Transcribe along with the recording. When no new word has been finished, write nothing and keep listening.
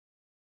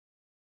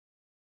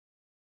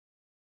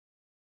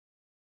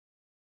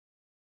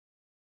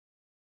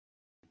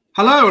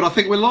Hello, and I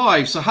think we're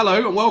live. So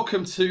hello and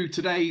welcome to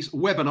today's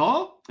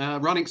webinar,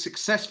 running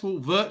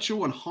successful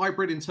virtual and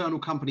hybrid internal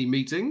company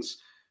meetings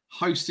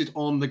hosted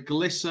on the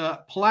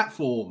Glissa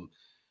platform.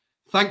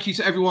 Thank you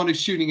to everyone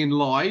who's tuning in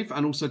live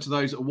and also to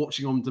those that are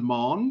watching on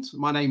demand.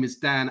 My name is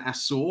Dan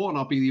Assor and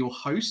I'll be your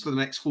host for the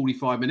next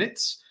 45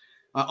 minutes.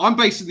 I'm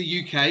based in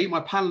the UK.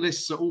 My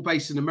panelists are all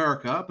based in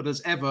America, but as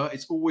ever,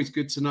 it's always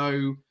good to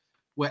know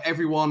where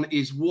everyone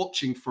is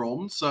watching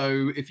from.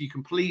 So if you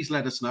can please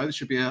let us know, there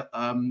should be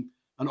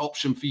an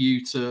option for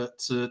you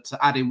to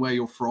add in where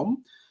you're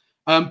from.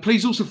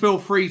 Please also feel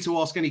free to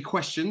ask any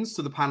questions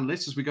to the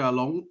panelists as we go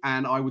along,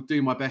 and I would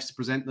do my best to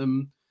present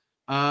them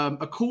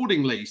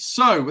accordingly.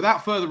 So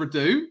without further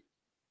ado,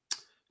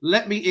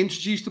 let me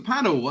introduce the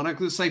panel. And I'm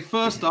going to say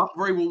first up,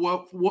 very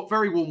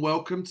warm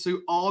welcome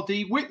to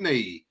RD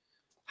Whitney.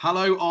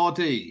 Hello,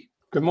 RD.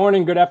 Good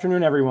morning, good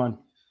afternoon, everyone.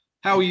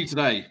 How are you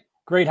today?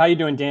 Great. How are you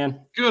doing, Dan?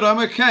 Good. I'm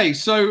okay.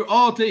 So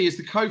RD is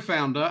the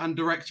co-founder and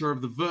director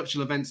of the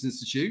Virtual Events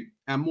Institute,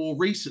 and more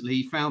recently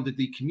he founded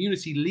the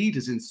Community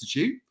Leaders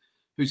Institute,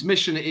 whose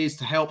mission it is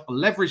to help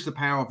leverage the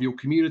power of your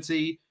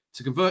community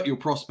to convert your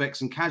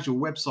prospects and casual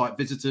website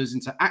visitors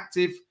into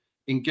active,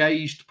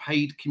 engaged,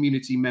 paid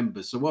community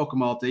members. So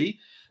welcome, RD.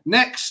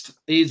 Next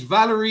is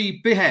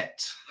Valerie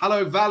Bihet.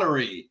 Hello,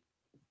 Valerie.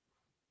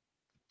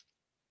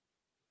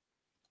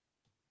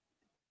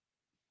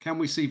 Can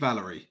we see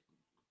Valerie?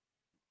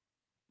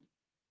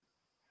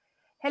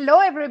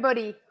 Hello,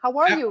 everybody. How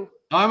are you?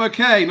 I'm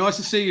okay. Nice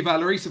to see you,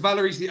 Valerie. So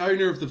Valerie's the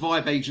owner of the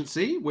Vibe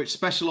Agency, which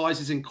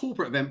specializes in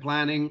corporate event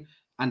planning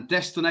and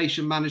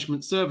destination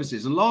management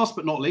services. And last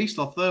but not least,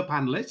 our third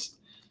panelist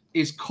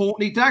is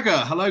Courtney Dagger.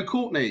 Hello,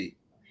 Courtney.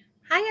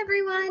 Hi,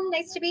 everyone.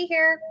 Nice to be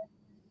here.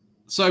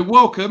 So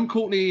welcome.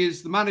 Courtney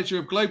is the manager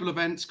of global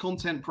events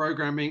content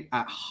programming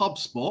at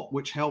HubSpot,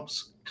 which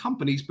helps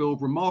companies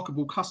build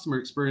remarkable customer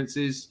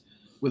experiences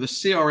with a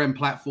CRM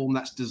platform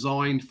that's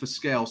designed for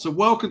scale. So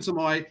welcome to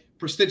my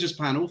prestigious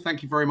panel.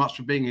 Thank you very much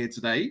for being here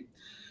today.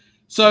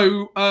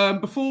 So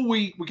before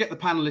we get the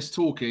panelists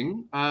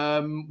talking,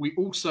 we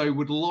also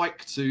would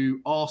like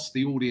to ask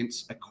the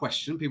audience a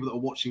question, people that are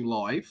watching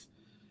live.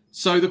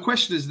 So the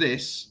question is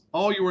this: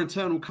 are your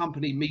internal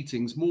company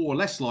meetings more or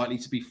less likely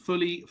to be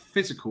fully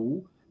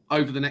physical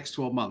over the next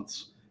 12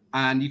 months?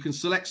 And you can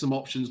select some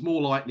options: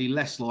 more likely,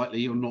 less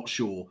likely, or not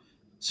sure.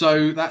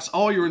 So that's,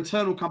 are your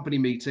internal company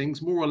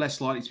meetings more or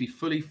less likely to be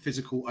fully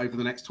physical over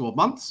the next 12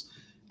 months?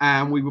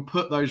 And we will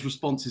put those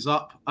responses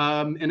up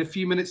in a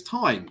few minutes'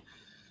 time.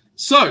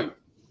 So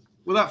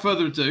without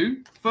further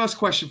ado, first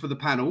question for the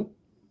panel.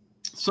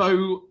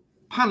 So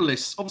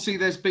panelists, obviously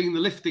there's been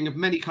the lifting of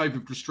many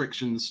COVID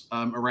restrictions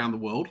around the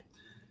world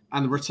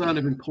and the return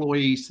of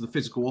employees to the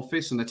physical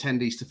office and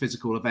attendees to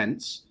physical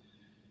events.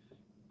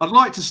 I'd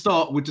like to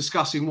start with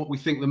discussing what we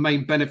think the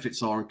main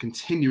benefits are in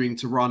continuing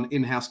to run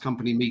in-house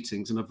company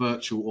meetings in a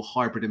virtual or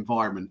hybrid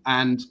environment.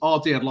 And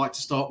RD, I'd like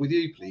to start with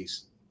you,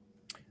 please.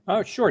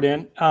 Sure,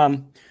 Dan.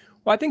 Well,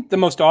 I think the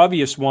most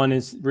obvious one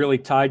is really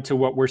tied to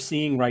what we're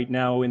seeing right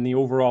now in the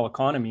overall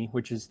economy,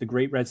 which is the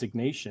Great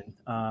Resignation.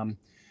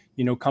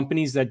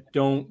 Companies that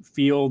don't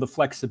feel the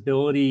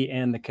flexibility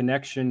and the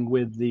connection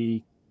with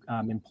the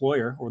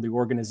employer or the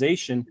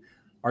organization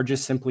are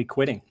just simply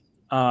quitting.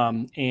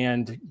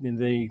 And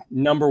the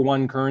number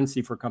one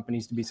currency for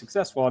companies to be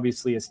successful,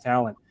 obviously, is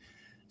talent.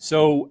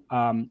 So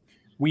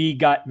we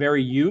got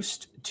very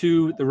used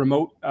to the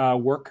remote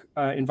work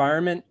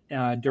environment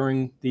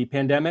during the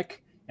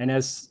pandemic. And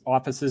as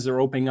offices are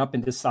opening up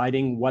and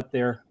deciding what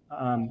their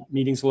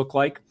meetings look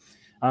like,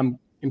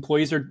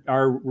 employees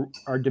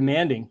are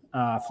demanding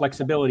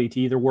flexibility to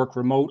either work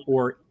remote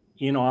or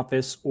in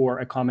office or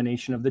a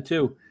combination of the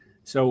two.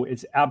 So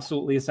it's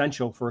absolutely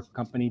essential for a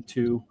company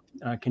to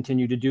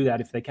continue to do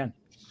that if they can.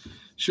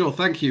 Sure,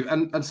 thank you.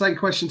 And same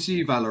question to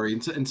you, Valerie,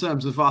 in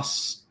terms of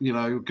us,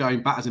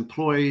 going back as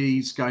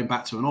employees, going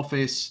back to an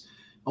office.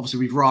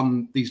 Obviously, we've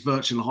run these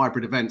virtual and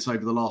hybrid events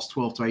over the last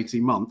 12 to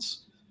 18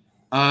 months.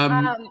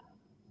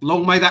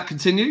 Long may that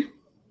continue?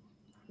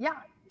 Yeah,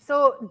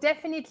 so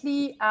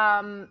definitely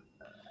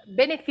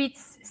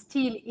benefits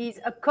still is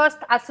a cost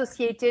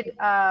associated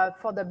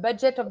for the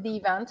budget of the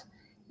event.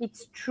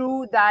 It's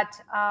true that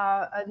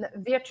a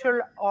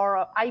virtual or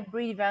a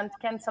hybrid event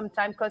can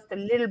sometimes cost a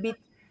little bit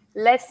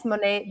less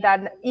money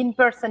than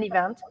in-person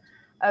event.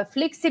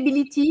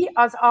 Flexibility,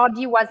 as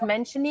RD was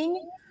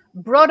mentioning,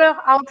 broader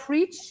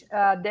outreach,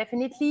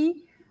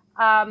 definitely.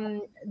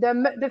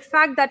 The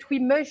fact that we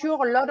measure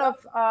a lot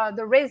of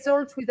the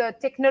results with the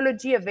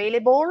technology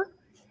available.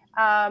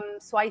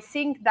 So I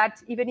think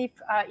that even if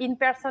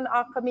in-person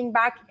are coming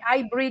back,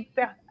 hybrid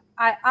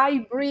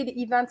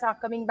events are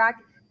coming back,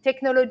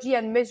 technology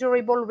and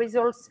measurable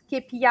results,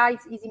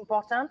 KPIs is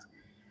important.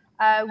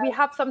 We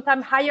have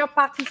sometimes higher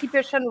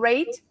participation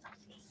rate,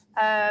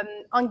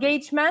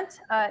 engagement.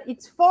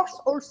 It's forced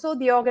also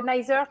the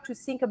organizer to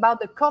think about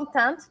the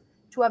content,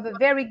 to have a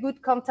very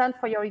good content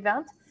for your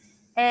event,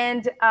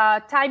 and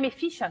time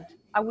efficient,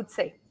 I would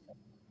say.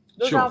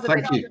 Sure,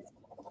 thank you.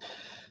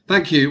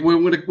 Thank you. We're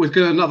going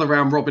to another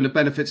round robin of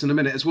benefits in a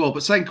minute as well.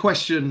 But same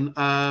question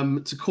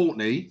to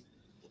Courtney.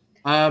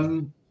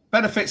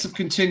 Benefits of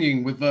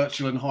continuing with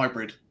virtual and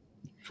hybrid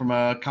from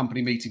a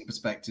company meeting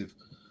perspective.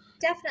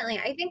 Definitely.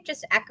 I think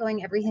just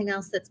echoing everything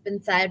else that's been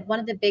said,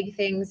 one of the big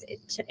things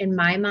in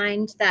my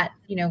mind that,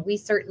 we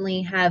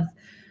certainly have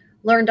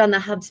learned on the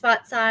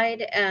HubSpot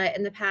side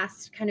in the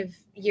past kind of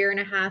year and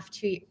a half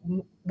to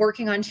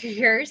working on 2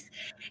 years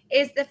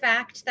is the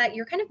fact that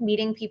you're kind of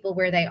meeting people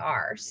where they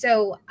are.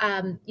 So,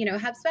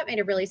 HubSpot made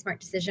a really smart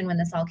decision when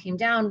this all came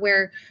down,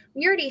 where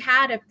we already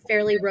had a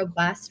fairly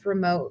robust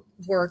remote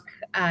work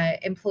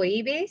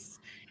employee base.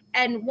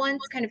 And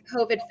once kind of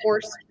COVID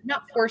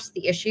not forced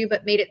the issue,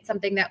 but made it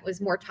something that was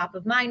more top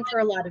of mind for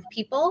a lot of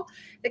people,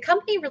 the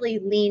company really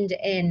leaned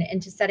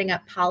into setting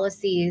up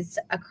policies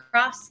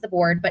across the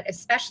board, but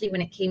especially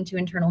when it came to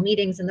internal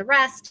meetings and the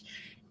rest,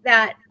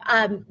 that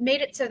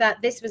made it so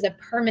that this was a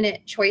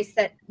permanent choice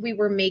that we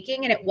were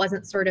making, and it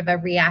wasn't sort of a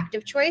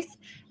reactive choice.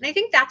 And I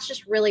think that's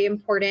just really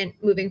important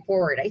moving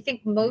forward. I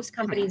think most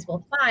companies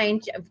will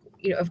find,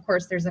 of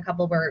course, there's a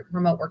couple where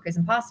remote work is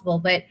impossible,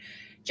 but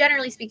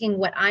generally speaking,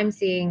 what I'm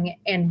seeing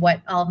and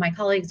what all of my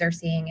colleagues are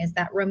seeing is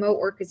that remote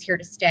work is here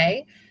to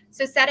stay.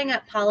 So setting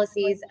up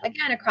policies,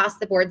 again, across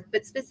the board,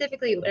 but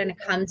specifically when it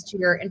comes to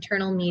your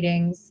internal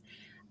meetings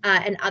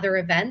and other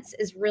events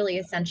is really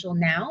essential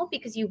now,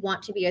 because you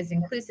want to be as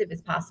inclusive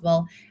as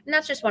possible. And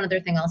that's just one other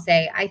thing I'll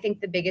say. I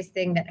think the biggest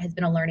thing that has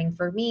been a learning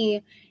for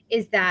me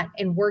is that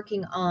in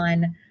working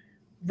on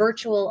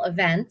virtual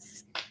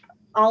events,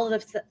 all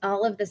of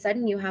the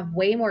sudden you have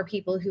way more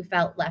people who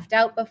felt left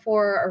out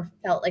before or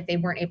felt like they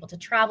weren't able to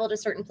travel to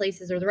certain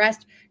places or the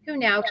rest, who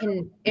now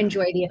can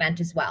enjoy the event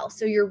as well.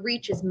 So your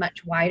reach is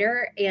much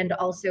wider and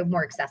also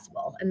more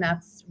accessible. And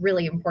that's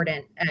really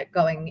important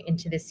going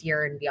into this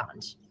year and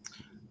beyond.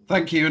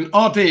 Thank you. And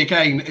RD,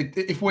 again,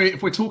 if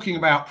we're talking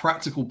about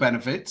practical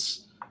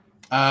benefits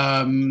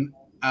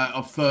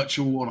of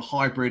virtual or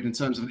hybrid in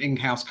terms of an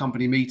in-house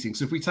company meeting,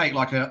 so if we take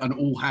like an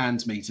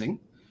all-hands meeting,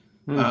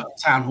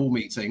 town hall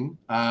meeting,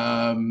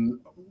 can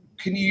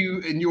you,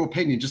 in your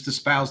opinion, just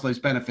espouse those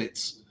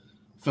benefits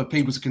for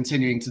people to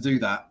continuing to do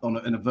that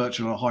in a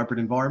virtual or hybrid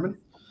environment?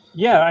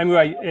 Yeah, I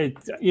mean,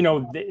 you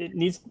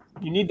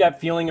need that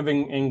feeling of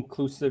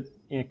inclusive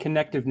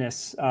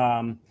connectiveness.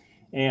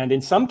 And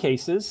in some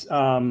cases,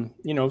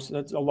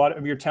 that's a lot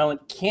of your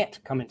talent can't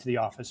come into the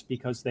office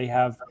because they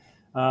have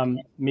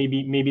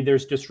maybe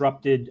there's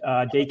disrupted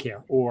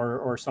daycare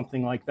or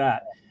something like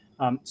that.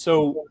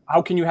 So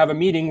how can you have a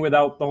meeting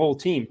without the whole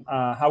team?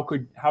 How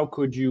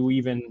could you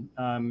even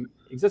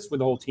exist with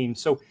the whole team?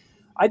 So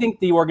I think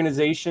the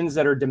organizations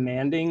that are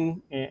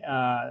demanding,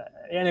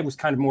 and it was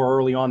kind of more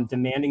early on,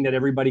 demanding that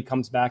everybody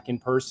comes back in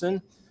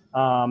person,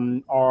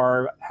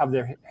 have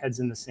their heads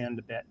in the sand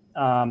a bit.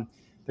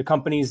 The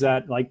companies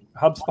that like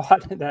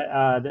HubSpot,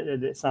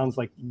 that sounds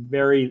like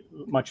very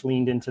much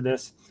leaned into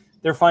this,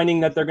 they're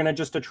finding that they're going to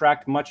just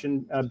attract much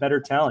better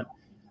talent.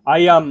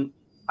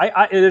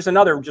 There's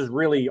another just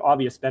really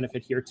obvious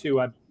benefit here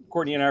too.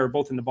 Courtney and I were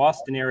both in the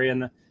Boston area,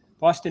 and the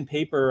Boston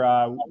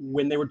paper,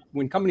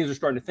 when companies were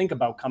starting to think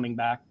about coming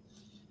back,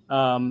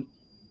 and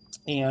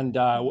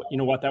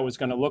what that was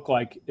going to look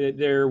like,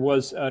 there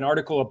was an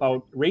article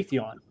about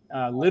Raytheon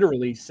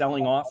literally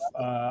selling off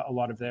a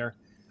lot of their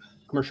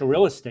commercial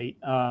real estate.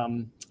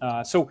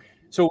 So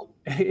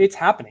it's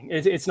happening.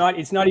 It's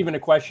not even a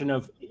question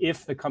of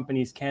if the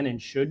companies can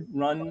and should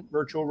run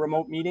virtual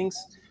remote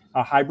meetings,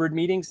 hybrid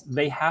meetings.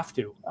 They have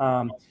to.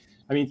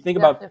 Think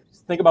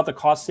about the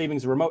cost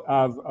savings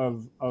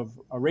of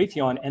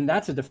Raytheon, and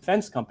that's a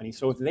defense company.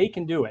 So if they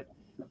can do it,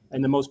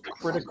 and the most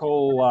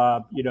critical,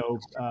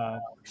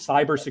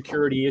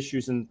 cybersecurity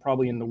issues, and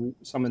probably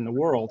some in the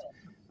world,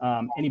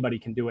 anybody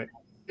can do it.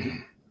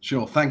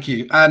 Sure, thank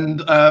you.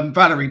 And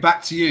Valerie,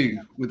 back to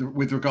you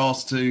with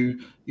regards to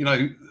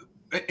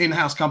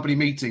in-house company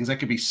meetings. There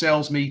could be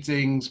sales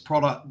meetings,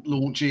 product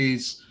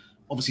launches,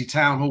 obviously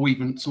town hall,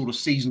 even sort of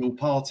seasonal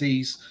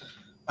parties.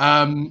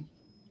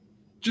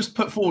 Just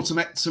put forward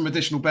some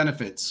additional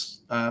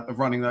benefits of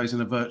running those in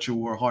a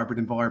virtual or a hybrid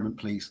environment,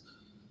 please.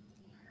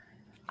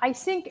 I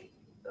think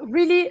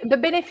really the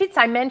benefits,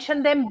 I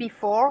mentioned them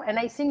before, and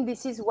I think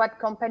this is what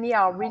companies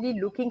are really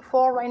looking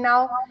for right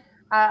now.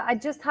 I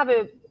just have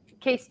a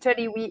case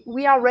study.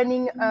 We are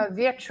running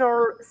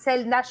virtual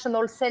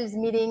national sales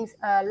meetings.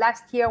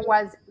 Last year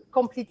was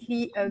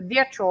completely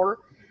virtual.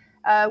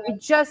 We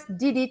just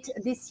did it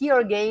this year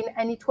again,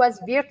 and it was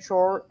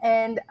virtual.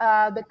 And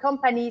the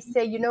company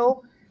say,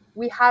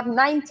 we have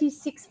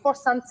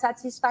 96%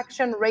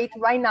 satisfaction rate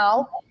right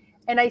now.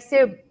 And I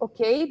say,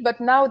 okay,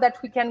 but now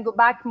that we can go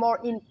back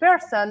more in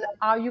person,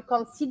 are you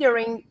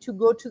considering to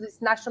go to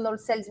this national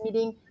sales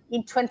meeting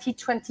in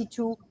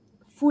 2022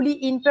 fully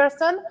in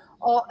person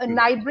or a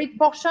hybrid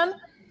portion?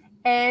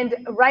 And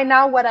right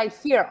now what I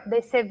hear,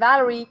 they say,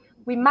 Valerie,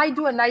 we might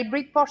do a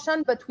hybrid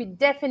portion, but we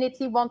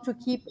definitely want to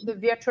keep the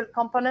virtual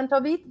component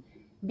of it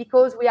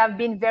because we have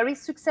been very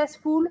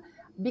successful,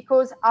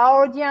 because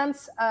our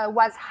audience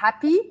was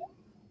happy.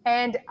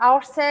 And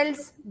our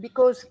sales,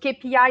 because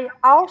KPI,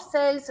 our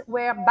sales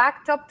were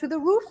backed up to the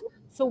roof.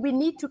 So we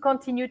need to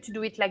continue to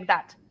do it like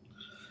that.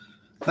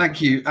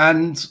 Thank you.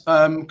 And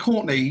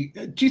Courtney,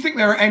 do you think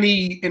there are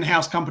any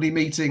in-house company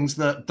meetings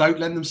that don't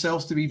lend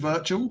themselves to be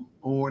virtual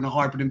or in a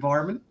hybrid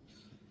environment?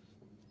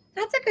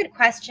 That's a good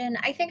question.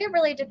 I think it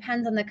really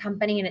depends on the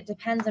company, and it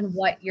depends on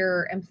what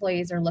your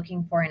employees are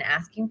looking for and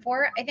asking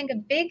for. I think a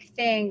big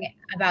thing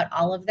about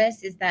all of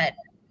this is that,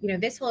 you know,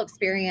 this whole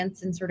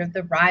experience and sort of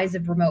the rise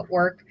of remote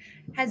work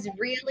has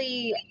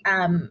really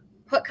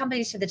put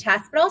companies to the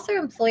test, but also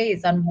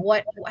employees on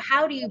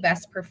how do you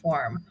best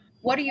perform?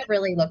 What are you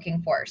really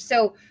looking for?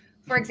 So,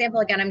 for example,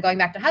 again, I'm going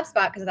back to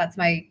HubSpot because that's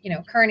my, you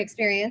know, current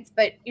experience,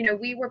 but, you know,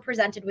 we were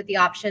presented with the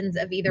options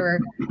of either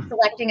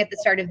selecting at the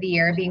start of the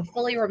year, being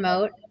fully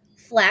remote,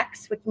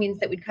 flex, which means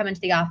that we'd come into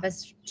the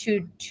office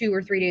two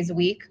or 3 days a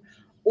week,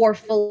 or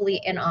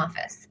fully in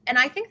office. And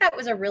I think that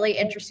was a really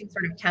interesting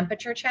sort of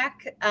temperature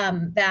check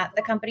that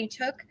the company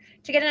took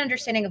to get an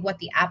understanding of what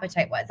the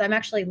appetite was. I'm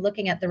actually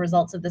looking at the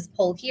results of this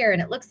poll here,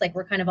 and it looks like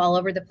we're kind of all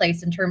over the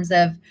place in terms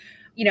of,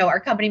 you know, our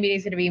company meeting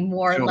is going to be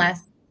more or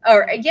less,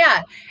 or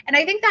yeah. And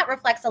I think that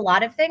reflects a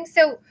lot of things.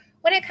 So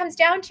when it comes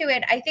down to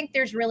it, I think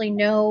there's really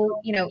no,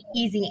 you know,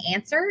 easy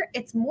answer.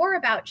 It's more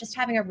about just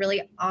having a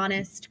really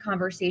honest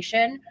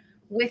conversation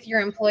with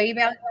your employee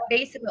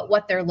base about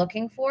what they're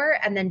looking for,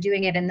 and then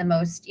doing it in the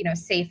most, you know,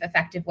 safe,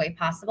 effective way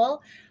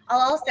possible. I'll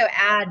also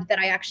add that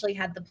I actually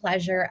had the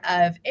pleasure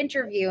of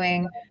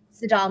interviewing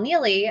Tsedal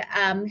Neely,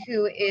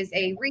 who is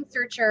a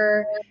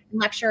researcher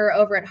and lecturer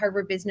over at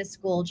Harvard Business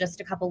School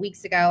just a couple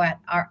weeks ago at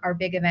our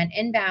big event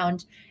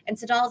Inbound. And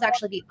Tsedal is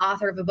actually the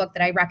author of a book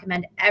that I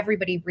recommend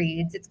everybody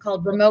reads. It's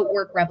called Remote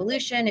Work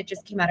Revolution. It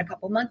just came out a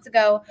couple months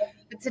ago.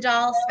 But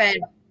Tsedal spent,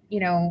 you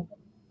know,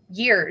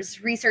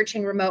 years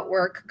researching remote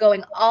work,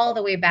 going all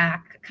the way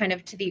back kind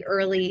of to the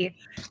early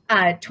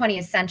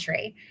 20th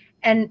century.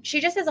 And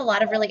she just has a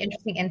lot of really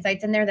interesting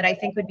insights in there that I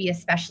think would be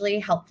especially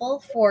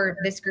helpful for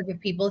this group of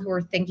people who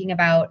are thinking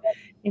about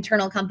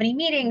internal company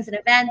meetings and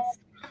events,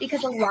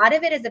 because a lot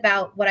of it is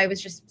about what I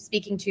was just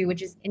speaking to,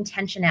 which is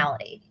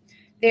intentionality.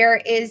 There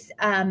is,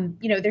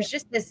 you know, there's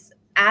just this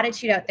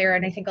attitude out there,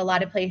 and I think a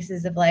lot of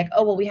places of like,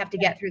 oh, well, we have to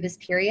get through this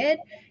period.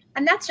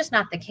 And that's just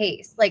not the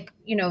case. Like,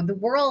 you know, the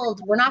world,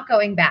 we're not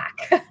going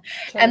back.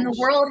 And the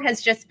world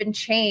has just been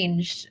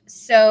changed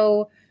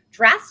so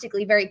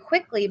drastically, very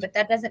quickly, but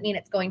that doesn't mean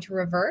it's going to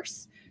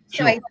reverse.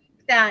 So I think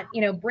that, you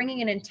know,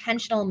 bringing an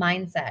intentional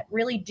mindset,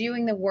 really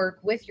doing the work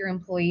with your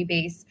employee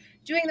base,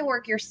 doing the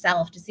work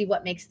yourself to see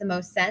what makes the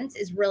most sense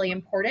is really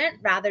important,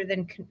 rather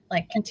than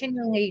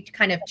continually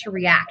kind of to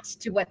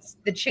react to what's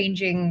the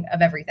changing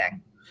of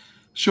everything.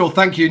 Sure,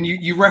 thank you. And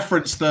you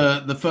referenced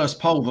the first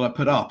poll that I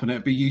put up, and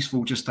it'd be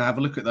useful just to have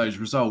a look at those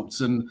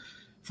results. And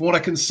from what I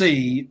can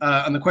see,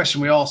 and the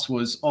question we asked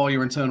was, are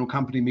your internal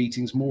company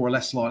meetings more or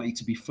less likely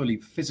to be fully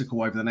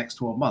physical over the next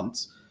 12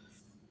 months?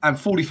 And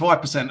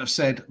 45% have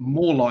said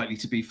more likely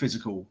to be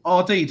physical.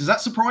 RD, does that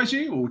surprise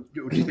you,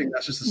 or do you think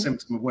that's just a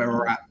symptom of where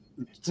we're at?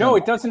 No,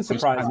 it doesn't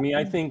surprise me.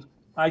 I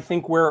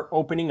think we're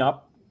opening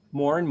up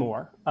more and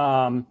more.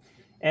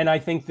 And I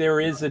think there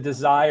is a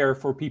desire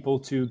for people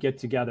to get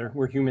together.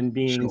 We're human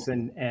beings, sure.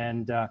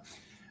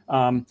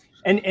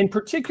 And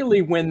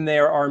particularly when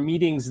there are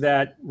meetings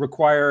that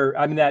require,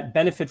 I mean, that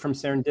benefit from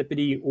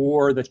serendipity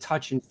or the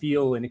touch and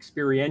feel and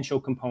experiential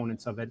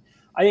components of it.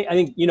 I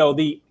think, you know,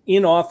 the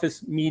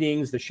in-office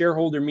meetings, the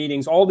shareholder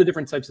meetings, all the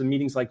different types of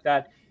meetings like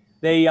that,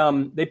 they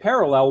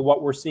parallel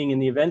what we're seeing in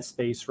the event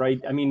space,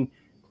 right? I mean,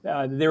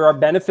 there are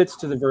benefits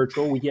to the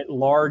virtual. We get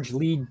large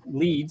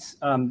leads,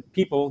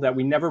 people that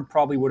we never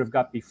probably would have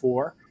got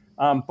before,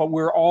 but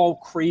we're all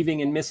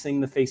craving and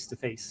missing the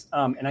face-to-face.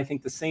 And I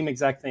think the same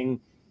exact thing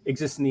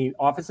exists in the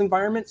office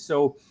environment.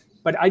 So,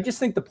 but I just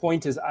think the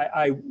point is,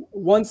 I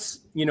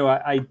once, you know,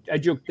 I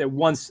joked that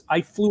once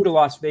I flew to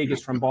Las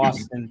Vegas from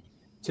Boston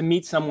to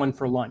meet someone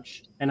for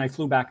lunch, and I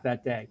flew back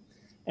that day.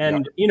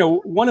 And, you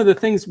know, one of the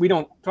things we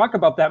don't talk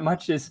about that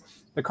much is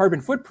the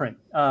carbon footprint.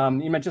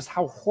 You meant just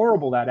how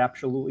horrible that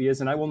absolutely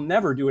is. And I will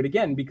never do it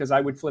again, because I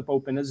would flip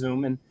open a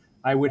Zoom and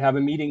I would have a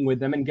meeting with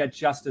them and get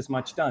just as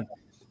much done.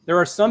 There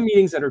are some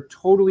meetings that are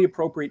totally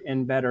appropriate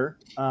and better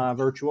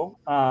virtual.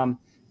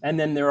 And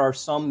then there are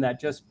some that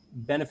just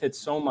benefit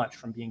so much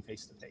from being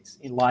face-to-face,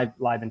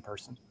 live in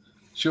person.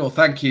 Sure,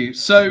 thank you.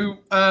 So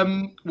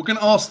we're going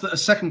to ask a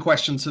second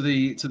question to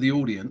the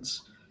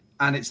audience,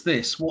 and it's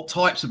this: what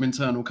types of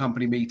internal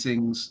company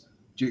meetings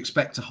do you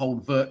expect to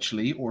hold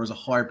virtually or as a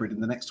hybrid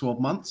in the next 12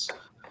 months?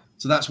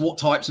 So that's what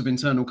types of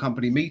internal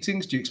company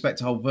meetings do you expect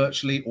to hold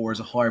virtually or as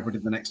a hybrid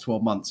in the next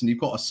 12 months? And you've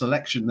got a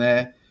selection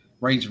there,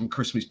 ranging from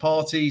Christmas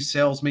parties,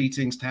 sales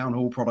meetings, town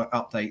hall, product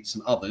updates,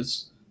 and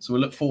others. So we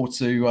look forward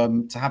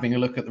to having a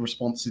look at the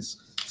responses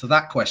to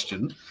that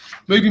question.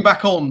 Moving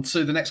back on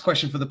to the next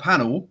question for the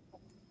panel,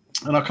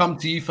 and I'll come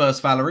to you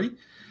first, Valerie.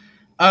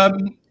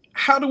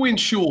 How do we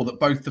ensure that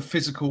both the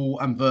physical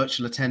and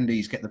virtual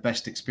attendees get the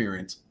best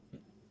experience?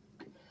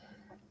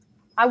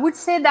 I would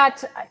say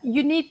that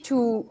you need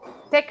to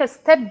take a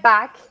step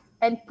back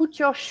and put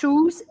your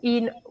shoes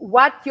in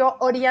what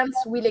your audience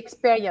will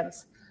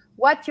experience,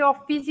 what your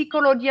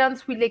physical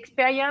audience will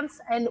experience,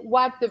 and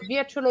what the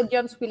virtual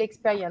audience will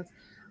experience.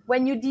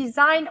 When you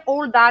design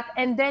all that,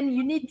 and then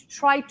you need to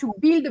try to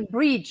build a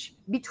bridge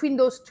between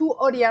those two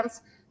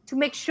audiences to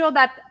make sure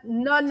that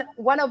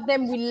one of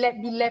them will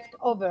be left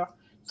over.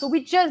 So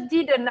we just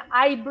did an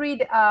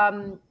hybrid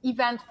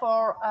event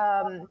for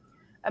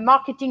a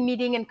marketing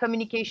meeting and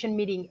communication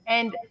meeting.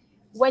 And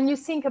when you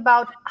think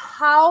about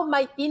how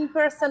my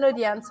in-person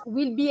audience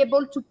will be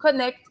able to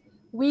connect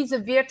with a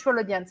virtual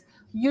audience,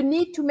 you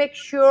need to make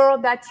sure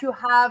that you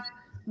have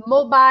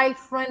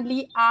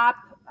mobile-friendly app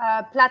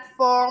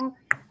platform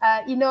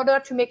in order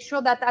to make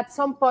sure that at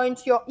some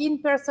point your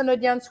in-person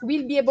audience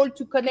will be able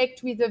to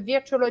connect with the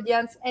virtual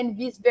audience and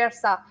vice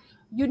versa.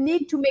 You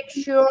need to make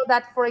sure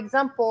that, for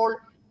example,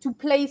 to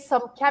place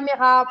some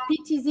camera,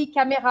 PTZ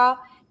camera,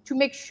 to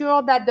make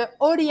sure that the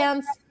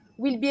audience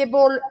will be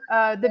able,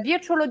 the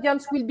virtual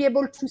audience will be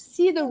able to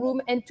see the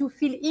room and to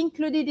feel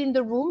included in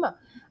the room,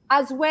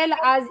 as well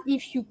as,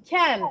 if you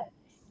can,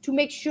 to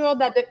make sure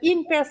that the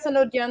in-person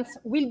audience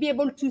will be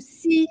able to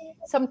see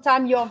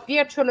sometime your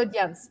virtual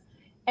audience.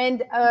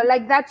 And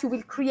like that, you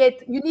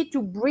need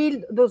to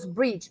build those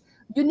bridges.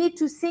 You need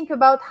to think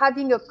about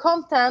having a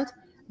content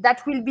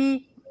that will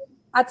be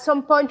at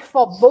some point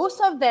for both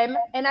of them,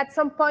 and at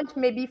some point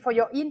maybe for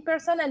your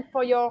in-person and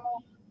for your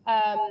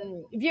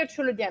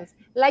virtual audience.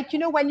 Like,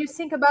 when you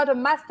think about a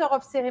master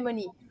of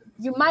ceremony,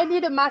 you might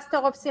need a master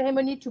of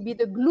ceremony to be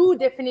the glue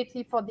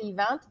definitely for the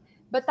event,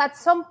 but at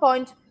some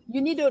point you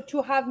need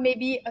to have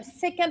maybe a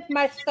second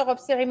master of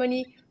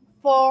ceremony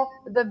for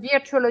the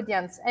virtual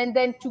audience, and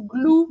then to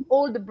glue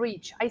all the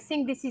bridge. I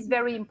think this is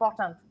very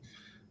important.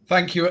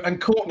 Thank you. And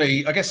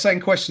Courtney, I guess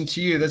same question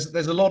to you.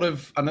 There's a lot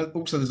of, and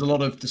also there's a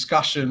lot of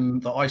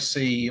discussion that I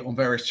see on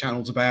various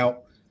channels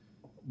about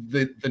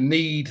the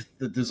need,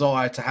 the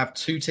desire to have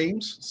two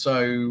teams.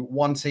 So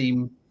one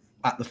team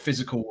at the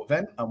physical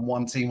event and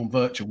one team on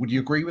virtual. Would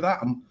you agree with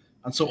that?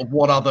 And sort of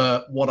what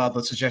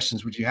other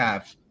suggestions would you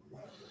have?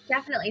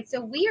 Definitely. So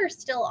we are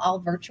still all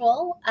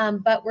virtual,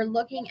 but we're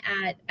looking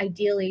at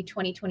ideally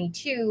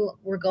 2022,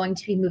 we're going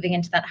to be moving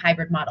into that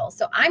hybrid model.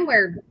 So I'm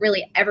where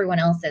really everyone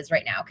else is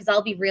right now, because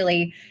I'll be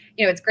really,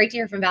 it's great to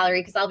hear from Valerie,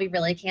 because I'll be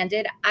really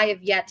candid. I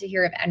have yet to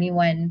hear of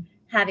anyone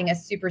having a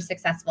super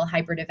successful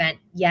hybrid event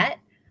yet.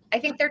 I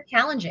think they're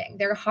challenging.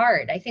 They're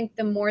hard. I think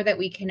the more that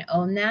we can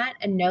own that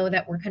and know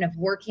that we're kind of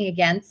working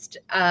against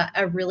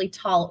a really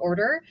tall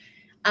order,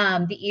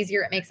 the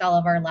easier it makes all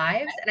of our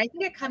lives. And I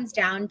think it comes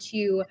down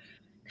to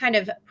kind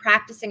of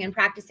practicing. And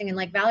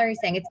like Valerie's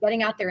saying, it's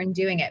getting out there and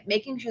doing it,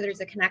 making sure there's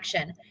a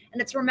connection,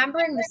 and it's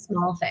remembering the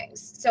small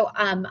things. So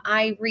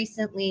I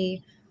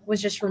recently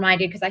was just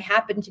reminded, because I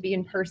happened to be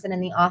in person in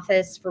the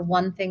office for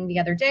one thing the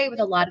other day with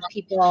a lot of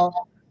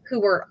people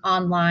who were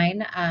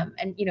online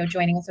and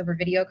joining us over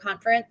video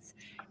conference.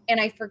 And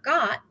I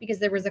forgot, because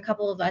there was a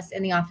couple of us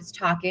in the office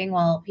talking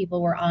while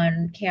people were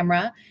on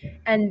camera,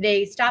 and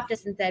they stopped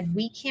us and said,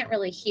 we can't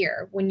really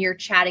hear when you're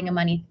chatting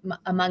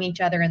among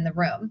each other in the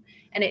room.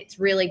 And it's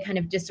really kind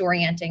of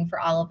disorienting for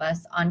all of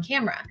us on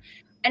camera.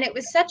 And it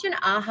was such an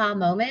aha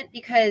moment,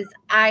 because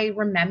I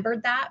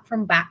remembered that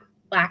from back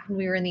when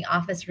we were in the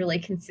office really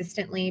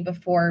consistently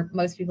before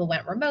most people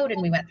went remote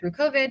and we went through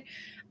COVID.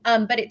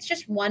 But it's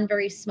just one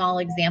very small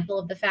example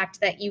of the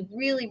fact that you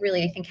really,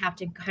 really, I think, have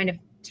to kind of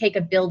take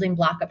a building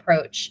block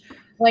approach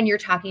when you're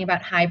talking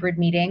about hybrid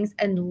meetings,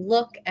 and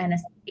look and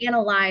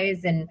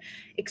analyze and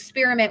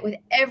experiment with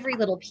every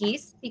little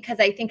piece, because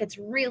I think it's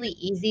really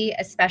easy,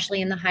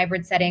 especially in the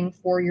hybrid setting,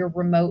 for your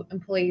remote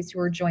employees who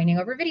are joining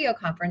over video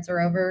conference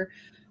or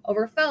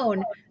over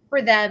phone,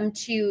 for them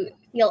to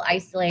feel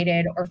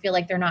isolated or feel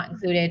like they're not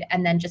included,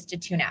 and then just to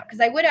tune out. Because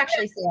I would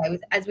actually say,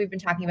 as we've been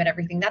talking about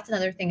everything, that's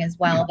another thing as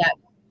well, that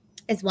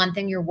is one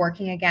thing you're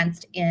working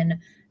against in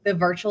the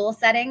virtual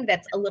setting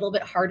that's a little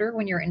bit harder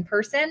when you're in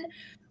person.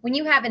 When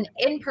you have an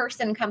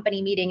in-person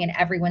company meeting and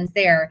everyone's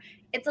there,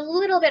 it's a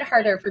little bit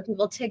harder for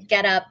people to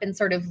get up and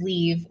sort of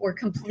leave or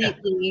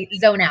completely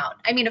zone out.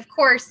 I mean, of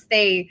course,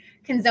 they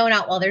can zone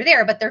out while they're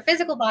there, but their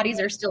physical bodies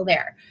are still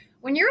there.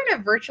 When you're in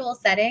a virtual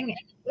setting,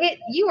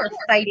 you are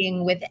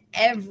fighting with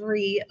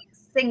every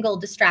single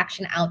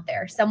distraction out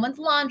there. Someone's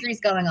laundry's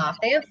going off.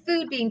 They have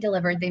food being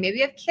delivered. They maybe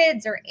have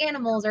kids or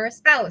animals or a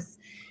spouse.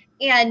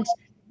 And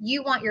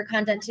you want your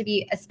content to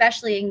be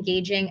especially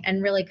engaging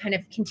and really kind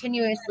of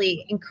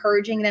continuously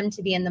encouraging them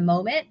to be in the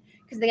moment,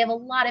 because they have a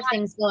lot of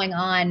things going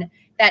on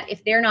that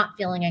if they're not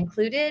feeling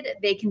included,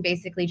 they can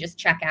basically just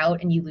check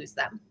out and you lose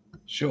them.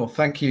 Sure.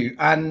 Thank you.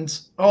 And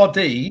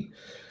RD,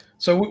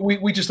 so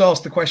we just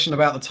asked the question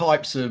about the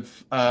types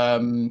of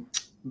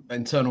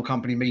internal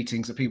company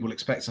meetings that people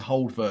expect to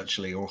hold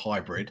virtually or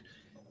hybrid.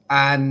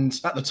 And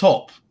at the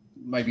top,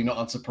 maybe not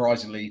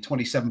unsurprisingly,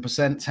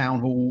 27% town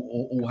hall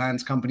or all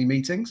hands company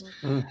meetings.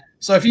 Mm-hmm.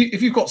 So if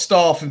you've got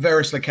staff in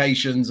various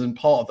locations and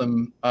part of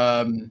them,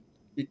 are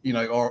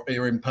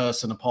in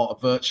person and part of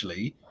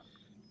virtually,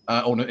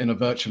 or in a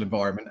virtual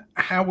environment,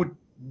 how would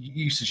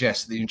you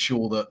suggest that you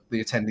ensure that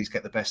the attendees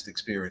get the best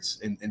experience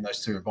in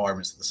those two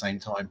environments at the same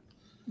time?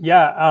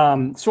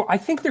 Yeah. So I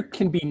think there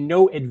can be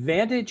no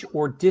advantage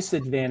or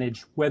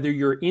disadvantage whether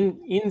you're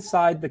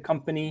inside the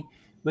company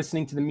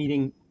listening to the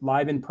meeting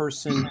live in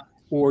person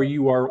or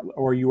you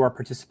are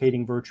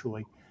participating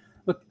virtually.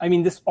 Look, I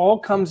mean, this all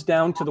comes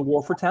down to the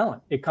war for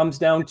talent. It comes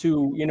down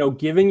to,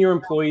 giving your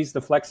employees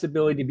the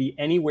flexibility to be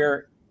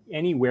anywhere,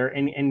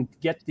 and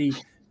get the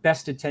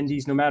best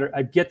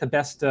attendees, get the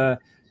best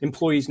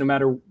employees, no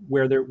matter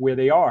where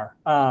they are.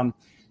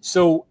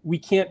 So we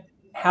can't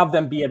have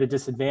them be at a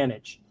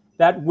disadvantage.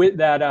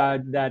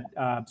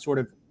 That sort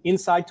of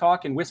inside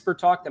talk and whisper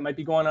talk that might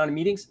be going on in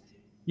meetings,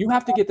 you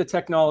have to get the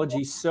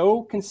technology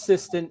so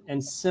consistent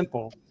and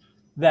simple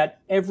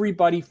that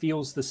everybody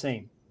feels the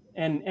same.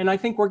 And I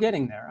think we're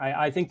getting there.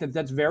 I think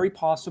that's very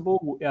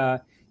possible.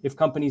 If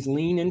companies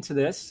lean into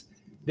this,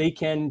 they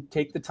can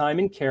take the time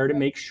and care to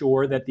make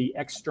sure that the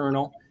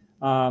external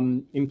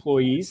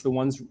employees, the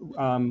ones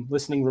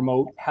listening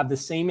remote, have the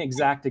same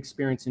exact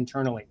experience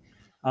internally.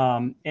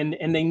 And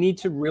they need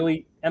to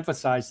really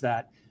emphasize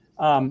that.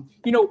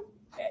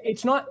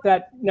 It's not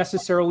that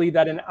necessarily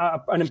that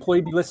an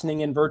employee be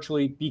listening in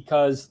virtually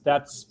because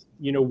that's,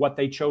 what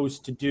they chose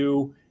to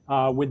do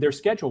with their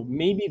schedule.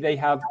 Maybe they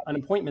have an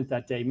appointment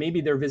that day.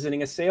 Maybe they're visiting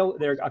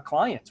they're a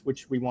client,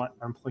 which we want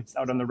our employees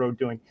out on the road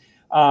doing.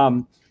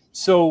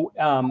 So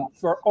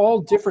for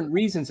all different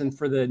reasons and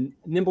for the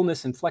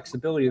nimbleness and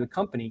flexibility of the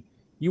company,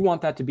 you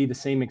want that to be the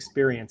same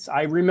experience.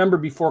 I remember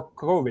before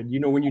COVID,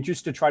 when you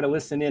used to try to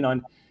listen in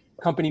on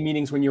company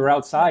meetings when you were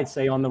outside,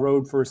 say on the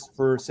road for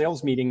a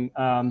sales meeting,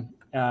 and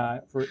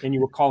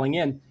you were calling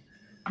in,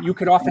 you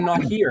could often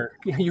not hear.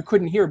 You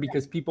couldn't hear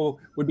because people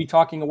would be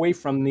talking away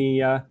from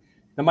the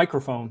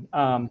microphone.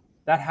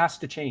 That has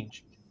to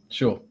change.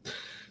 Sure.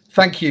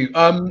 Thank you.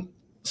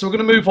 So we're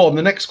going to move on.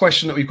 The next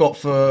question that we've got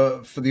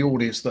for the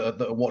audience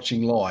that are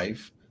watching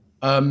live.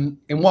 In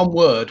one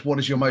word, what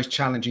is your most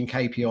challenging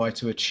KPI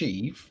to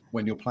achieve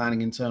when you're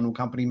planning internal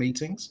company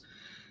meetings?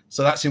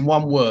 So that's in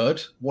one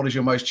word. What is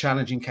your most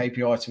challenging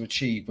KPI to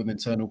achieve with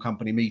internal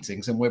company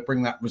meetings? And we'll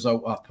bring that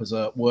result up as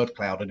a word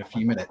cloud in a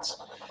few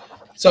minutes.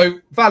 So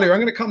Valerie,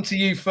 I'm going to come to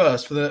you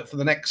first for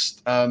the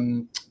next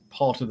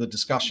part of the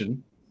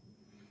discussion,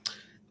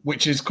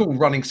 which is called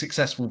running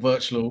successful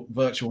virtual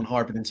and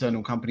hybrid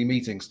internal company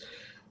meetings.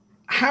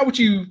 How would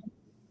you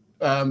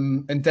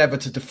endeavor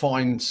to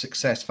define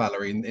success,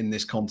 Valerie, in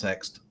this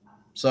context?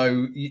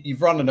 So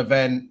you've run an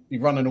event,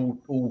 you've run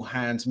an all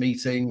hands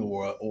meeting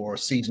or a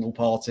seasonal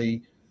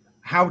party.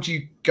 How do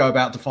you go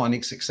about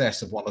defining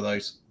success of one of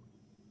those?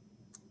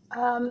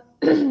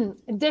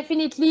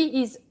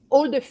 Definitely is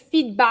all the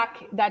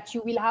feedback that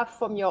you will have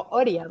from your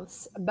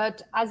audience.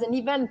 But as an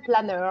event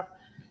planner,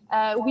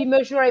 we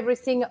measure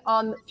everything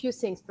on a few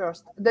things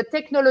first. The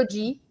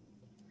technology,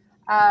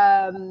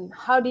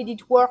 how did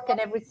it work and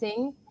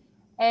everything.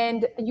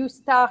 And you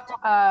start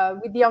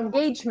with the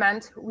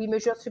engagement. We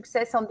measure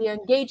success on the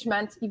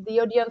engagement. If the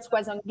audience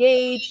was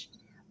engaged,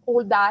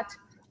 all that.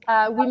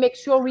 We make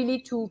sure really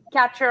to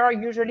cater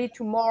usually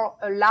to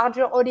a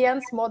larger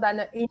audience, more than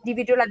an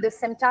individual at the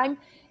same time.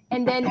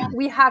 And then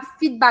we have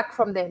feedback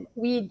from them.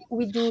 We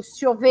do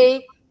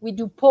survey, we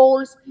do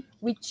polls,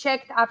 we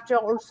checked after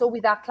also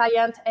with our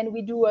client, and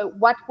we do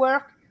what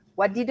worked,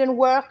 what didn't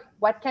work,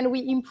 what can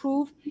we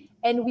improve.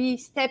 And we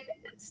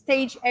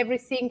stage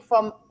everything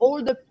from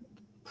all the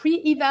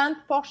pre-event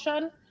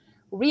portion,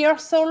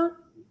 rehearsal,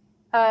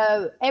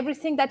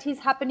 everything that is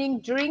happening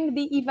during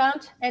the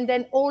event, and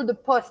then all the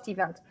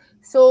post-event.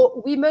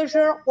 So we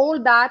measure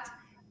all that,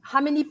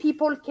 how many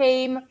people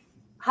came,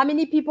 how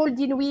many people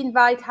did we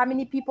invite, how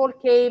many people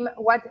came,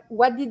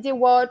 what did they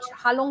watch,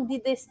 how long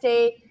did they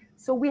stay.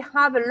 So we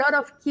have a lot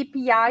of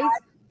KPIs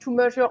to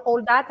measure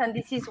all that, and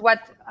this is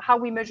how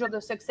we measure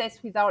the success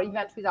with our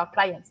event with our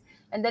clients.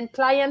 And then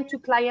client to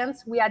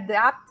clients, we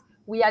adapt,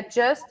 we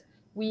adjust,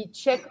 we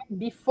check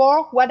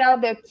before what are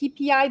the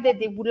KPI that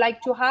they would like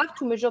to have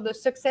to measure the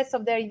success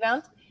of their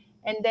event.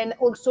 And then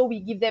also we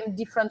give them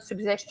different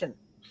suggestions.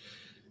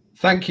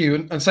 Thank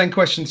you. And same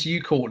question to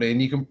you, Courtney. And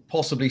you can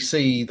possibly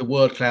see the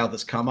word cloud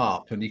that's come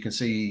up, and you can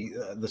see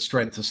the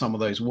strength of some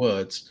of those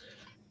words.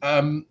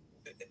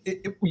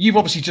 You've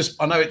obviously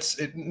I know it's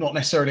not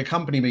necessarily a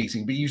company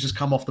meeting, but you just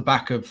come off the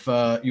back of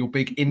your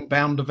big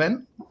inbound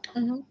event.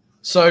 Mm-hmm.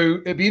 So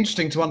it'd be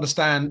interesting to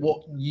understand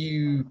what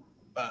you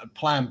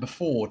planned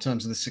before in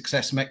terms of the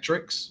success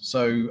metrics.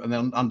 So, and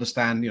then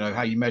understand,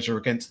 how you measure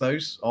against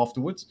those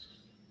afterwards.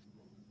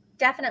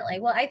 Definitely.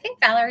 Well, I think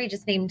Valerie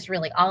just named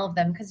really all of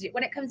them, because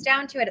when it comes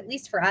down to it, at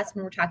least for us,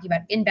 when we're talking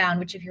about inbound,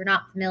 which if you're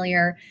not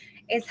familiar,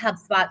 is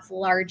HubSpot's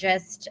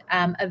largest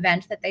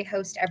event that they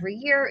host every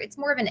year. It's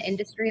more of an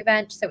industry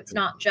event, so it's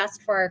not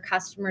just for our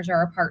customers or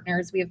our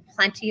partners. We have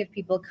plenty of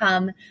people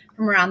come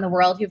from around the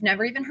world who've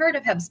never even heard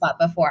of HubSpot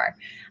before.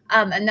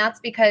 And that's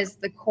because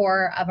the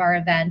core of our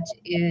event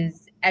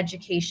is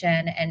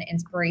education and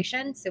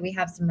inspiration. So we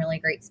have some really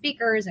great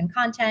speakers and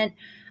content.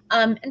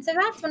 And so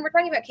that's when we're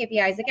talking about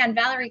KPIs. Again,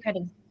 Valerie kind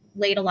of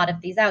laid a lot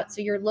of these out.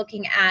 So you're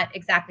looking at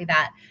exactly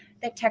that,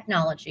 the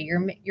technology.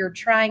 You're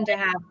trying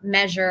to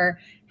measure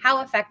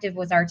how effective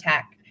was our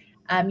tech.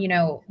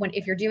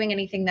 If you're doing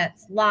anything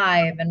that's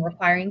live and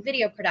requiring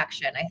video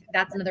production, I think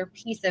that's another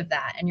piece of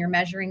that, and you're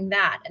measuring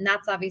that. And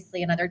that's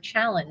obviously another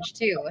challenge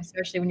too,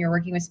 especially when you're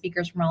working with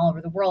speakers from all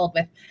over the world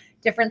with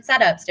different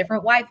setups,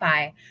 different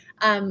Wi-Fi.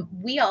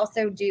 We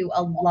also do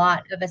a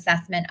lot of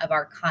assessment of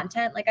our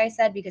content, like I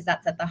said, because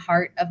that's at the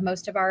heart of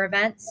most of our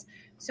events.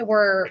 So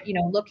we're,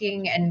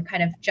 looking and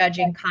kind of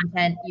judging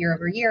content year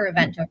over year,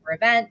 event over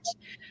event.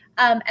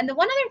 And the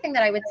one other thing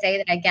that I would say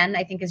that, again,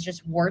 I think is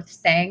just worth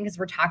saying, because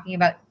we're talking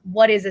about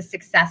what is a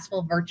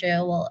successful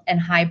virtual and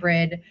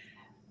hybrid,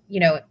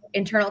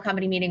 internal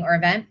company meeting or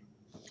event,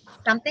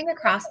 something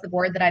across the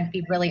board that I'd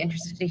be really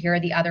interested to hear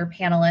the other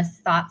panelists'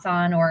 thoughts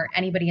on, or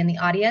anybody in the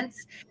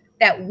audience,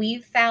 that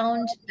we've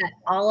found that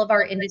all of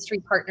our industry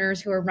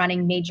partners who are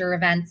running major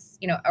events,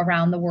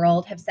 around the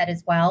world have said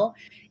as well,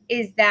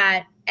 is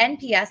that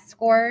NPS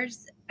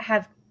scores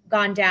have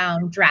gone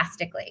down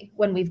drastically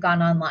when we've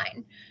gone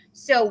online.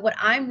 So what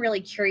I'm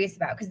really curious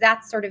about, because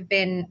that's sort of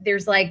been,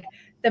 there's like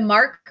the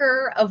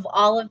marker of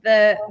all of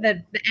the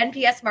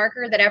NPS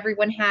marker that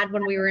everyone had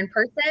when we were in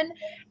person.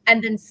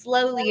 And then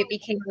slowly it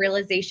became a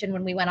realization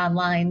when we went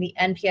online, the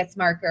NPS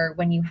marker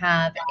when you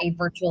have a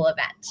virtual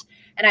event.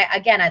 And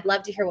I'd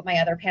love to hear what my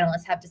other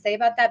panelists have to say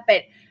about that.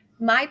 But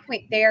my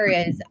point there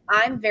is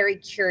I'm very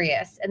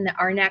curious in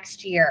our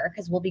next year,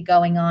 because we'll be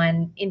going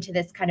on into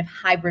this kind of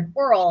hybrid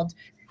world.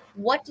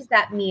 What does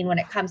that mean when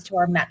it comes to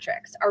our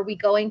metrics? Are we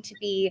going to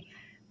be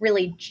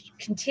really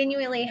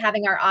continually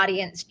having our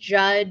audience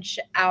judge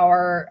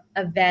our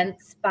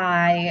events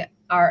by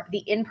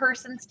the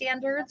in-person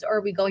standards, or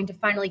are we going to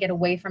finally get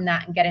away from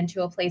that and get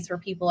into a place where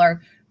people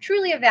are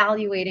truly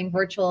evaluating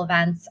virtual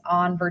events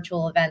on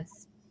virtual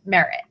events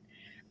merit?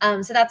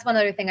 So that's one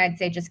other thing I'd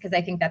say, just because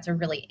I think that's a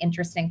really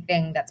interesting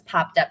thing that's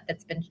popped up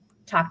that's been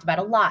talked about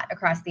a lot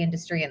across the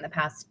industry in the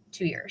past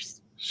 2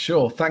 years.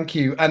 Sure, thank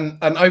you.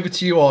 And over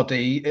to you, RD.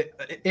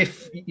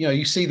 If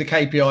you see the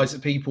KPIs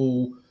that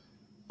people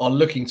are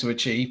looking to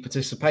achieve,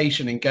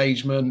 participation,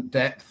 engagement,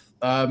 depth,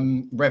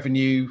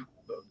 revenue,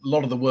 a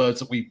lot of the words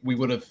that we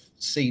would have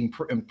seen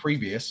in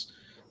previous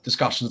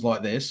discussions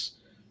like this.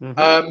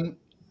 Mm-hmm.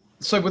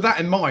 So with that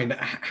in mind,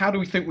 how do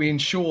we think we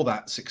ensure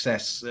that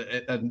success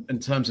in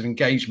terms of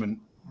engagement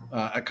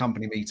at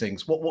company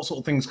meetings? What sort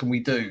of things can we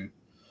do?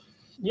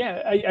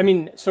 Yeah, I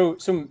mean, so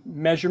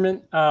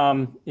measurement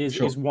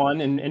is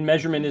one, and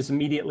measurement is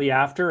immediately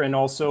after, and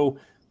also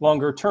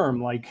longer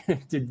term. Like,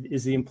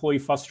 is the employee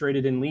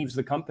frustrated and leaves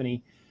the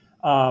company?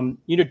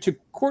 To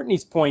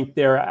Courtney's point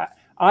there,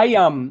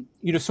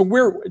 so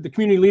we're the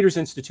Community Leaders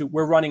Institute.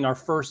 We're running our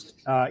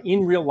first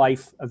in real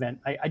life event.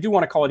 I do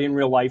want to call it in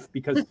real life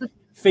because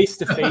face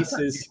to face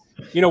is,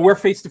 we're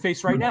face to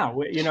face right now.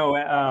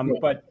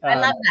 But I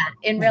love that,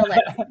 in real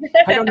life.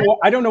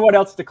 I don't know what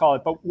else to call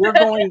it, but we're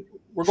going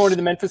to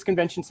the Memphis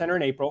Convention Center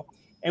in April,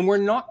 and we're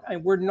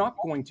not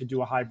going to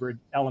do a hybrid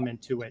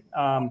element to it,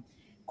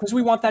 because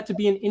we want that to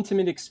be an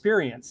intimate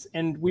experience,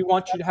 and we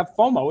want you to have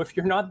FOMO if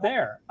you're not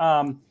there.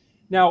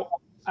 Now,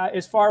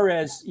 as far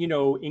as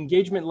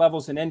engagement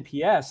levels and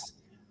NPS,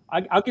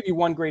 I'll give you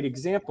one great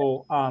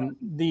example.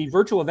 The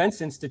Virtual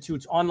Events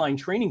Institute's online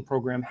training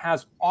program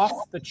has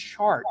off the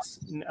charts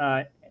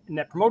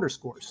net promoter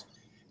scores,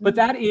 but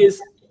that is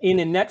in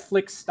a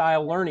Netflix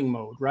style learning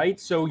mode, right?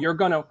 So you're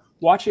going to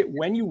watch it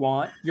when you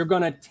want. You're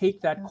going to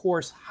take that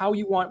course how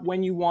you want,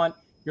 when you want.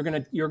 You're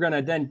going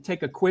to then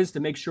take a quiz to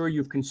make sure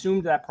you've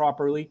consumed that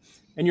properly,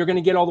 and you're going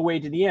to get all the way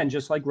to the end,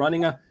 just like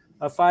running a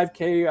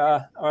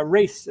 5K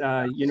race.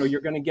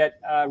 You're going to get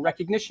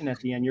recognition at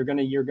the end. You're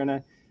going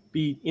to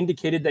be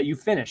indicated that you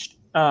finished.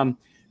 I'm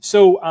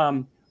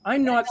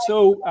not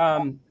so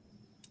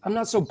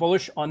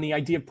bullish on the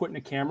idea of putting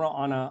a camera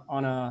on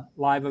a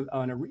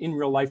in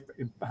real life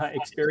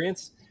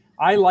experience.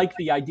 I like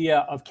the idea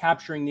of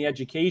capturing the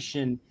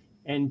education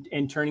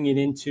and turning it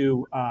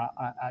into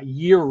a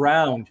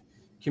year-round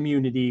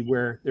community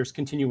where there's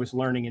continuous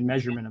learning and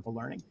measurement of the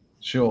learning.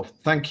 Sure,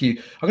 thank you.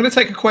 I'm going to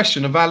take a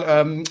question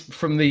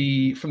from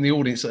the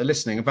audience that are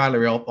listening.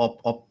 Valerie,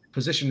 I'll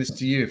position this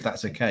to you if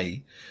that's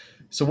okay.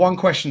 So one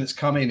question that's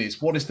come in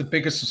is, what is the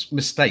biggest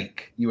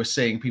mistake you are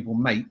seeing people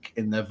make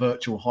in their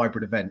virtual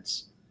hybrid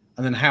events?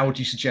 And then how would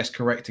you suggest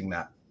correcting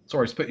that?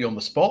 Sorry to put you on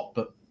the spot,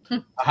 but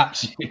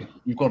perhaps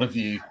you've got a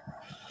view.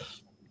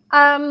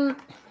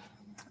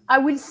 I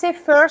will say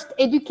first,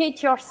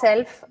 educate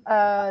yourself,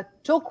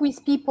 talk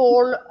with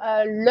people,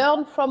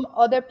 learn from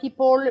other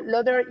people,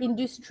 other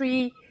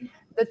industry,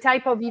 the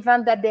type of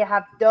event that they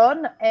have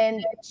done,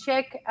 and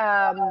check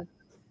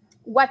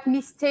what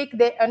mistake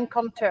they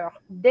encounter.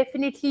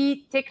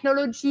 Definitely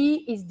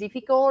technology is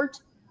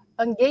difficult,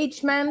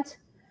 engagement.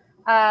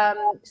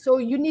 So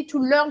you need to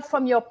learn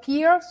from your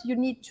peers. You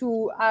need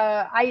to,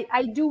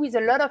 I do with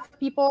a lot of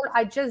people,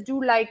 I just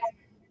do like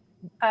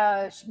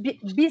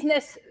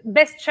business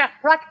best share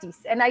practice.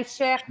 And I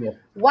share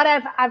what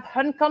I've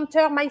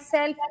encountered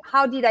myself.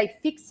 How did I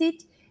fix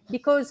it?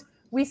 Because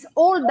with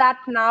all that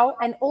now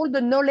and all the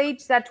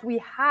knowledge that we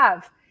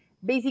have,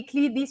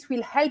 basically this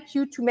will help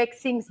you to make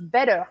things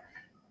better.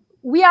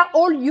 We are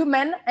all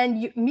human,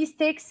 and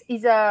mistakes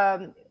is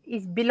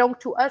is belong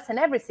to us and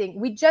everything.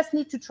 We just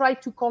need to try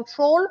to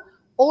control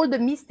all the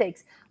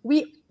mistakes.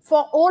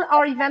 For all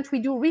our events, we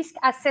do risk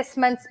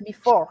assessments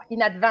before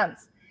in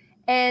advance.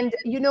 And,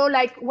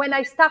 like when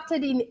I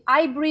started in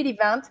hybrid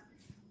event,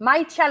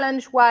 my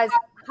challenge was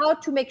how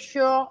to make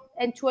sure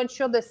and to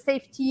ensure the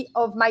safety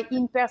of my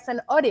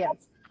in-person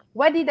audience.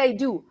 What did I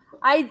do?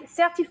 I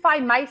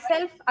certified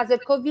myself as a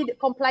COVID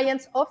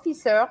compliance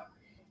officer,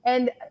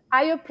 and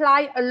I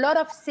apply a lot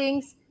of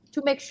things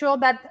to make sure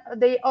that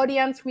the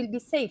audience will be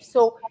safe.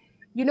 So,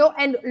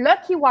 and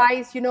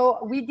lucky-wise,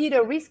 we did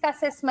a risk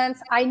assessment.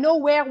 I know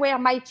where were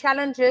my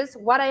challenges,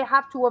 what I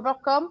have to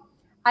overcome.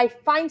 I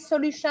find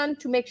solutions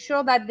to make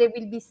sure that they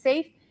will be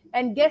safe.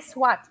 And guess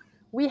what?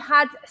 We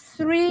had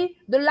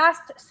the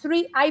last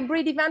 3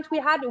 hybrid events we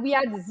had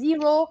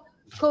 0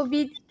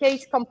 COVID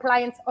case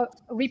compliance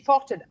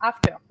reported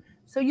after.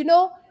 So,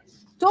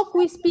 talk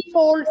with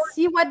people,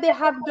 see what they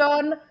have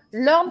done,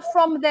 learn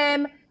from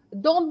them.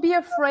 Don't be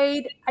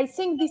afraid. I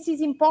think this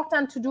is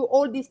important to do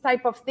all these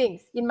type of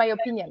things, in my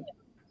opinion.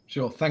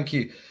 Sure, thank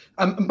you.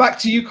 And back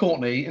to you,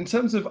 Courtney. In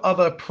terms of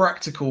other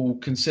practical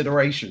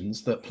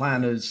considerations that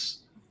planners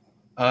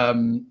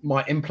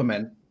might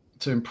implement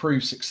to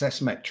improve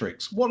success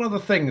metrics, what other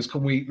things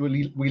can we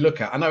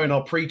look at? I know in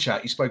our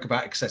pre-chat you spoke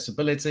about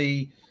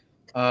accessibility,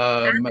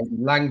 maybe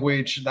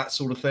language, that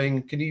sort of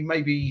thing. Can you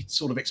maybe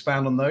sort of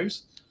expand on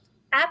those?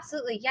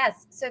 Absolutely,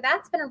 yes. So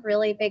that's been a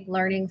really big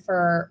learning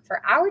for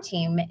our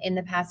team in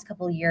the past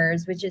couple of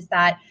years, which is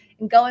that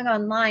in going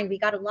online, we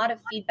got a lot of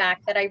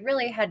feedback that I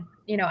really had,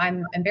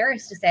 I'm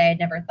embarrassed to say I'd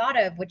never thought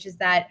of, which is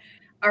that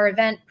our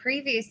event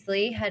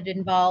previously had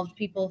involved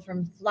people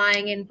from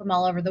flying in from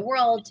all over the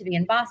world to be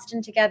in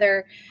Boston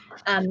together,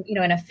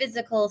 in a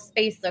physical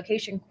space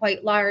location,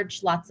 quite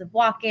large, lots of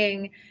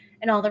walking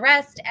and all the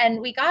rest. And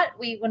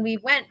when we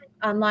went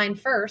online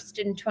first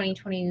in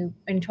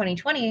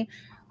 2020,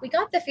 we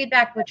got the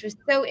feedback, which was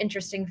so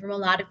interesting, from a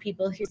lot of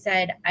people who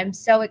said, I'm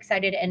so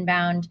excited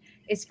Inbound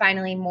is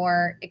finally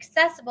more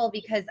accessible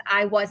because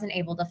I wasn't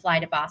able to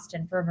fly to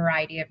Boston for a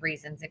variety of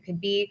reasons. It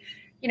could be,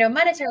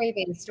 monetary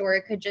based, or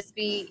it could just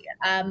be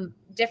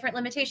different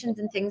limitations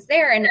and things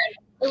there. And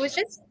it was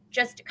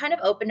just kind of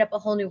opened up a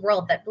whole new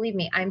world that, believe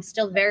me, I'm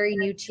still very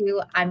new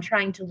to. I'm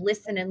trying to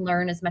listen and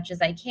learn as much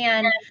as I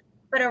can,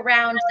 but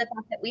around the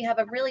fact that we have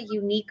a really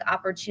unique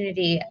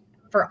opportunity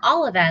for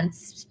all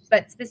events,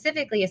 but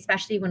specifically,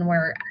 especially when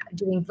we're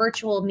doing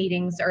virtual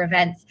meetings or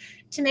events,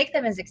 to make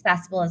them as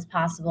accessible as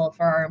possible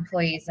for our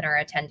employees and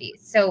our attendees.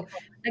 So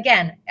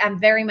again, I'm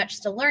very much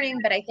still learning,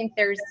 but I think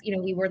there's,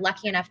 we were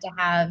lucky enough to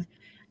have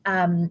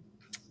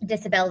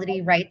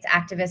disability rights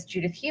activist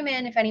Judith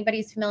Heumann, if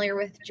anybody's familiar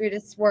with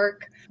Judith's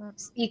work,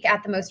 speak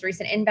at the most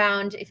recent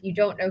Inbound. If you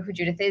don't know who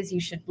Judith is, you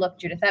should look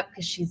Judith up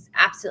because she's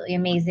absolutely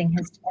amazing,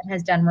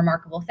 has done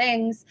remarkable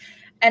things.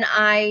 And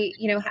I,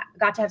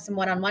 got to have some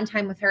one-on-one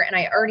time with her, and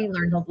I already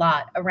learned a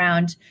lot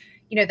around,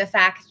 the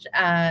fact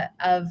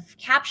of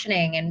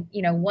captioning and,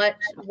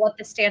 what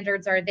the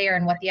standards are there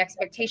and what the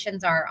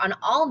expectations are on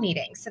all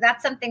meetings. So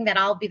that's something that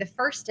I'll be the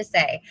first to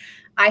say.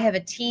 I have a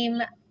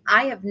team.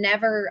 I have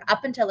never,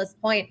 up until this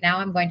point, now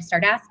I'm going to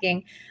start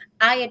asking,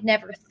 I had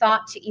never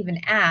thought to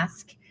even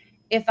ask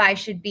if I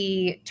should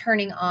be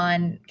turning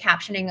on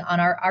captioning on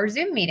our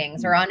Zoom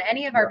meetings or on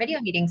any of our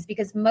video meetings,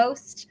 because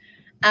most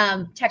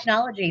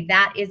technology,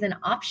 that is an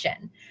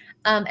option.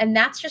 And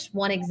that's just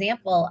one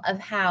example of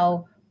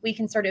how we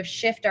can sort of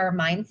shift our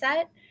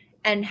mindset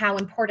and how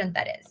important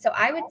that is. So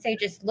I would say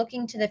just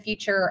looking to the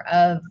future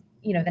of,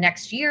 the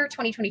next year,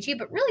 2022,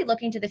 but really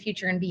looking to the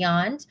future and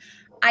beyond,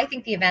 I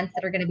think the events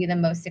that are going to be the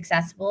most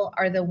successful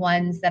are the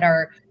ones that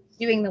are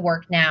doing the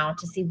work now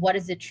to see what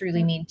does it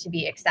truly mean to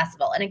be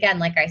accessible. And again,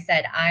 like I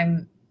said,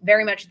 I'm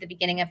very much at the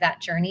beginning of that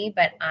journey,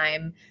 but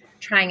I'm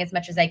trying as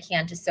much as I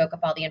can to soak up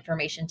all the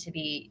information to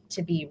be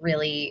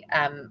really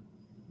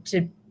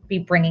to be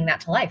bringing that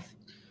to life.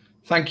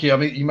 Thank you. I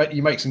mean,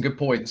 you make some good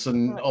points,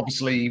 and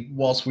obviously,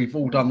 whilst we've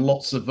all done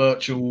lots of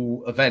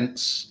virtual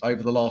events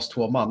over the last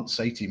 12 months,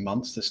 18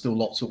 months, there's still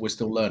lots that we're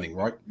still learning,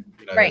 right?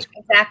 Right,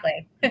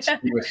 exactly.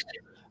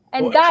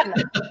 And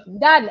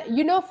Dan,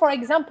 for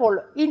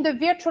example, in the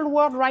virtual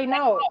world right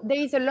now, there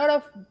is a lot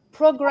of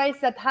progress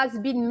that has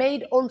been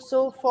made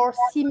also for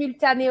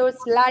simultaneous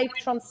live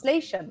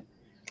translation.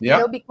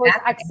 Yeah. Because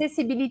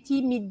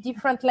accessibility means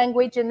different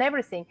language and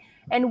everything.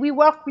 And we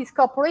work with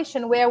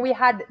corporation where we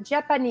had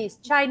Japanese,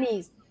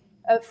 Chinese,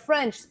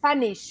 French,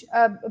 Spanish,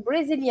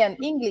 Brazilian,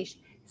 English.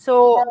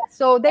 So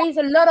there is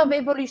a lot of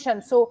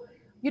evolution. So,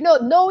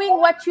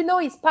 knowing what you know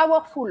is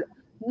powerful.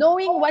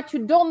 Knowing what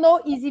you don't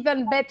know is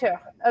even better.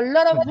 A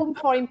lot of room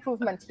for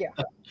improvement here.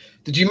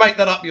 Did you make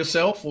that up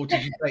yourself, or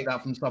did you take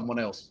that from someone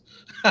else?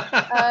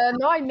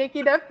 No, I make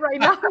it up right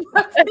now.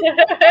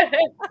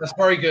 That's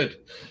very good.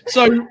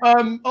 So,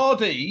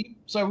 RD,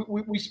 so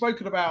we've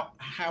spoken about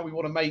how we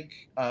want to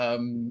make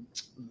the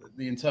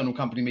internal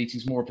company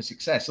meetings more of a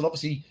success. And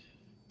obviously,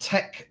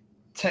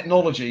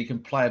 technology can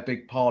play a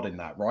big part in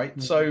that, right?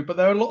 Mm-hmm. So, but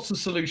there are lots of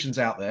solutions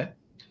out there.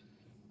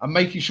 and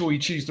making sure you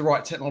choose the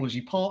right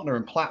technology partner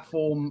and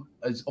platform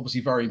is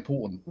obviously very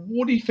important.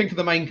 What do you think are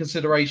the main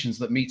considerations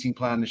that meeting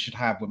planners should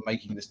have when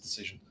making this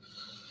decision?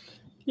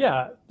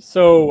 Yeah,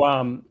 so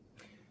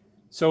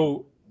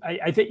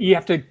I think you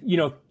have to,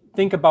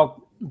 think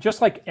about,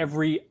 just like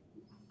every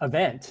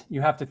event,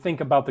 you have to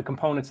think about the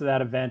components of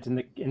that event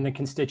and the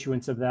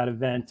constituents of that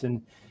event,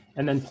 and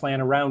then plan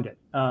around it.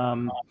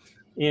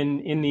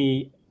 In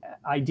the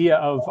idea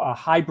of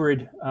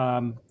hybrid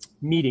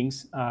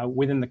meetings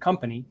within the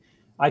company,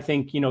 I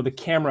think the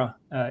camera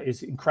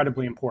is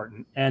incredibly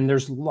important, and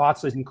there's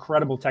lots of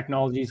incredible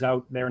technologies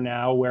out there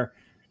now where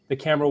the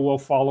camera will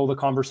follow the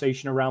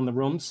conversation around the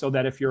room, so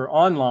that if you're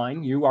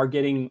online, you are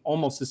getting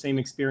almost the same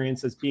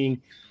experience as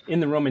being in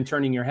the room and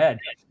turning your head.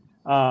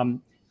 So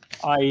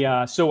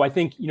I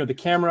think the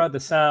camera, the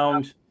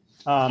sound,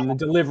 the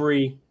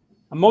delivery.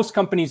 Most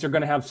companies are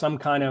going to have some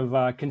kind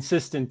of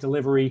consistent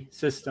delivery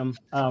system,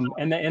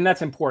 and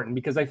that's important,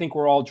 because I think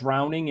we're all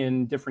drowning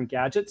in different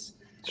gadgets.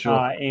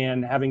 Sure.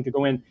 And having to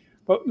go in.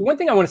 But one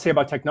thing I want to say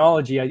about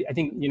technology, I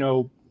think,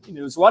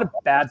 there's a lot of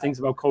bad things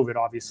about COVID,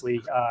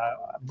 obviously,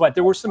 but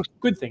there were some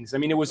good things. I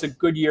mean, it was a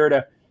good year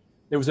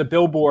there was a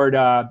billboard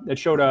that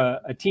showed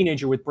a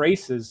teenager with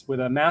braces with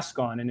a mask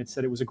on, and it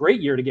said it was a great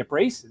year to get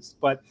braces.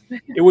 But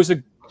it was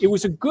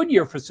a good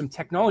year for some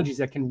technologies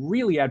that can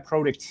really add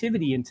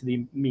productivity into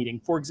the meeting.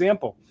 For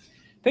example,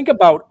 think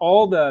about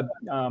all the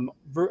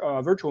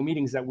virtual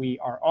meetings that we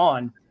are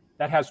on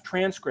that has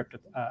transcript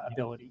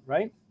ability,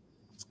 right?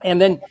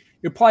 And then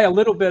you apply a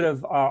little bit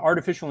of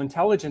artificial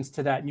intelligence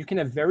to that, and you can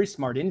have very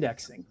smart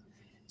indexing.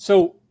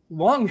 So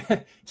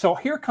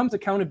here comes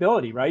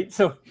accountability, right?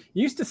 So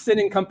you used to sit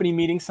in company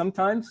meetings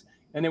sometimes,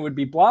 and it would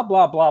be blah,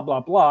 blah, blah, blah,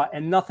 blah,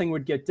 and nothing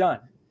would get done.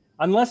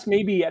 Unless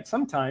maybe at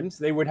sometimes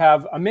they would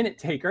have a minute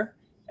taker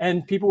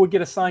and people would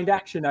get assigned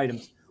action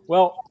items.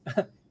 Well,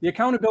 the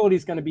accountability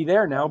is going to be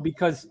there now,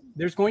 because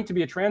there's going to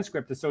be a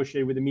transcript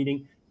associated with the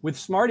meeting with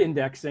smart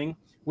indexing,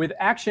 with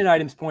action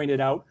items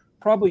pointed out,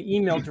 probably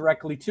emailed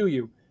directly to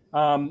you,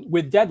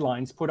 with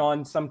deadlines put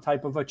on some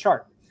type of a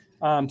chart.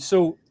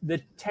 So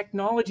the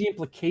technology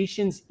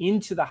implications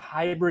into the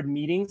hybrid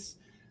meetings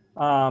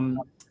are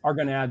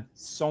going to add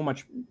so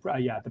much.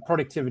 The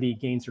productivity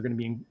gains are going to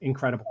be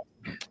incredible.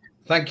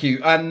 Thank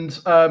you. And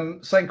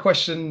same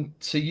question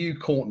to you,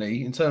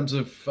 Courtney, in terms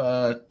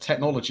of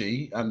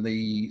technology and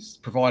the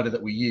provider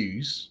that we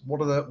use.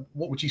 What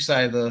would you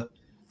say are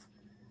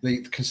the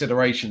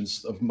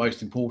considerations of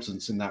most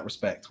importance in that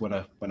respect when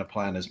a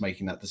planner is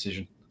making that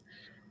decision?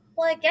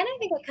 Well, again, I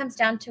think it comes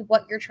down to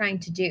what you're trying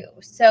to do.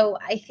 So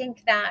I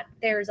think that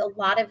there's a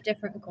lot of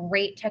different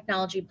great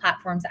technology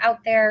platforms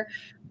out there.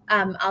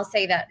 I'll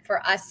say that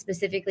for us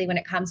specifically, when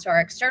it comes to our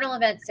external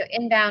events, so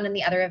Inbound and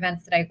the other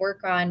events that I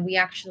work on, we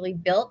actually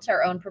built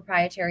our own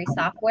proprietary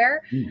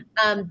software.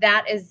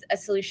 That is a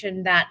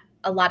solution that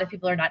a lot of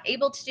people are not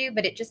able to do,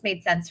 but it just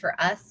made sense for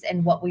us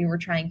and what we were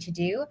trying to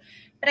do.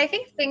 But I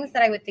think things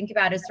that I would think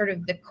about is sort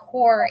of the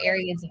core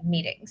areas of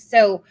meetings.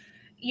 So,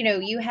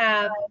 you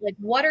have, like,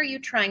 what are you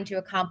trying to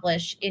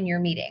accomplish in your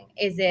meeting?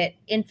 Is it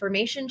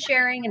information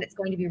sharing, and it's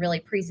going to be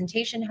really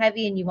presentation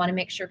heavy, and you want to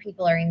make sure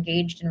people are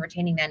engaged in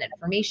retaining that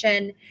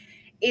information?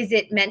 Is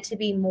it meant to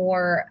be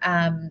more,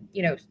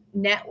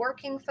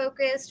 networking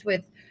focused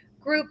with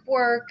group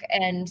work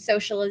and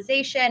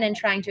socialization and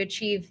trying to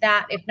achieve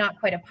that, if not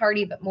quite a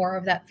party, but more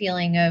of that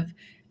feeling of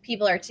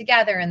people are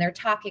together and they're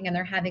talking and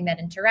they're having that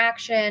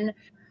interaction?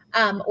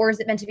 Or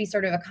is it meant to be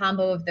sort of a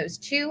combo of those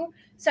two?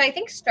 So I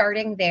think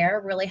starting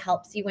there really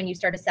helps you when you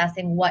start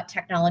assessing what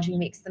technology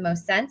makes the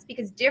most sense,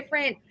 because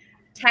different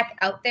tech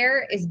out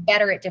there is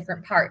better at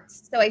different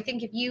parts. So I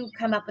think if you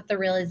come up with the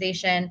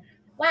realization,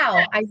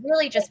 wow, I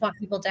really just want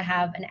people to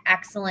have an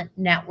excellent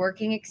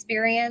networking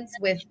experience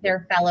with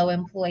their fellow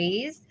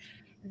employees,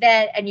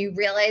 and you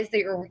realize that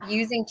you're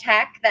using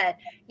tech that,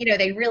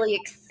 they really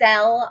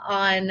excel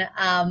on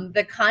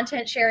the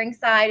content sharing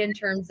side in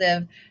terms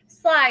of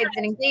slides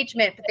and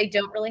engagement, but they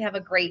don't really have a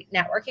great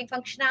networking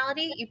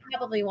functionality, you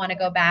probably want to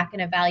go back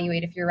and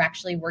evaluate if you're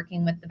actually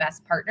working with the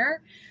best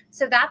partner.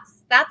 So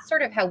that's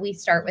sort of how we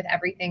start with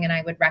everything, and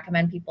I would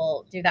recommend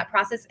people do that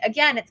process.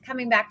 Again, it's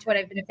coming back to what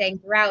I've been saying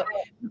throughout,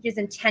 which is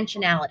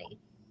intentionality.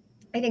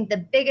 I think the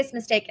biggest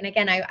mistake, and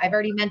again, I've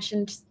already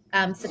mentioned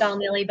Tsedal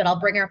Nili, but I'll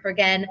bring her up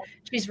again.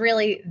 She's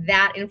really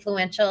that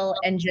influential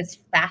and just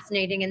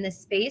fascinating in this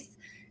space.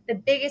 The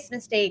biggest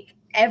mistake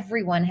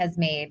everyone has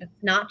made,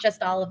 not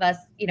just all of us,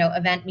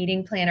 event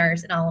meeting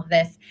planners and all of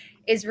this,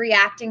 is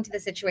reacting to the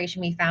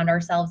situation we found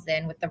ourselves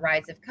in with the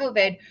rise of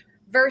COVID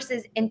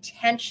versus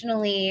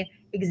intentionally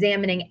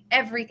examining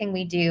everything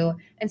we do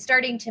and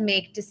starting to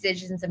make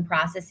decisions and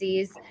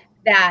processes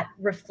that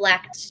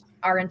reflect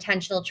our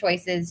intentional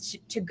choices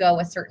to go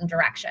a certain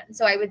direction.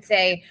 So I would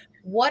say,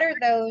 what are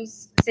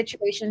those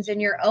situations in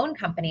your own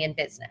company and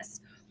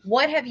business?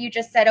 What have you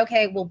just said,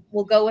 okay,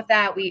 we'll go with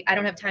that. I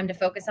don't have time to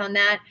focus on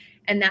that.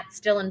 And that's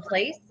still in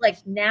place. Like,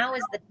 now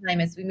is the time,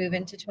 as we move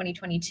into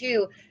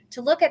 2022,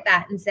 to look at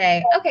that and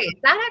say, okay, is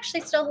that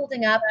actually still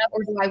holding up,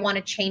 or do I want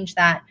to change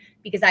that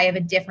because I have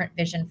a different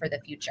vision for the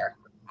future?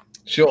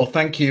 Sure,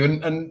 thank you.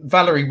 And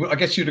Valerie, I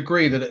guess you'd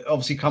agree that it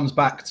obviously comes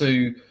back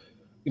to,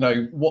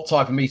 what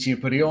type of meeting you're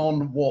putting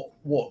on,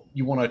 what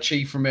you want to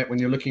achieve from it when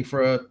you're looking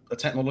for a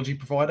technology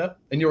provider.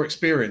 In your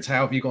experience,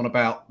 how have you gone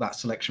about that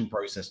selection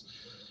process?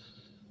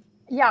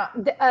 Yeah,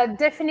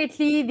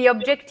 definitely the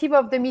objective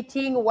of the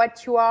meeting,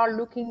 what you are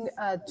looking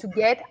to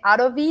get out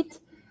of it.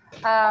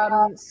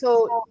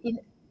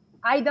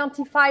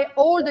 Identify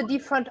all the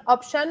different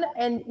options,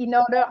 and in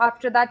order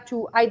after that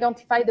to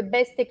identify the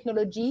best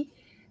technology.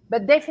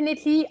 But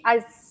definitely,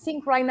 I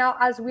think right now,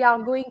 as we are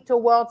going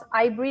towards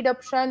hybrid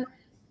option,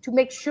 to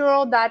make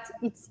sure that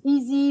it's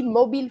easy,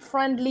 mobile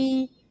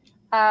friendly,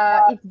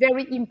 it's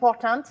very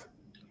important.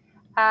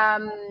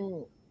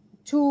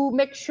 To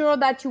make sure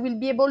that you will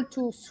be able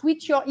to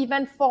switch your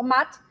event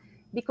format,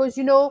 because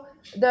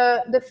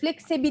the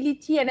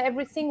flexibility and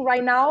everything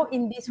right now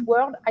in this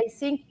world, I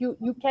think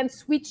you can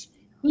switch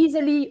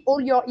easily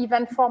all your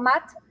event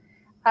format.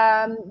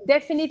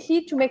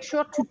 Definitely to make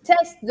sure to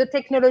test the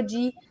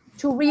technology,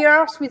 to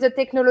rehearse with the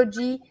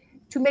technology,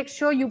 to make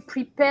sure you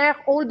prepare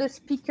all the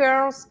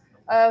speakers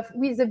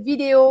with the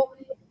video,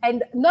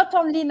 and not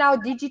only now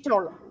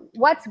digital,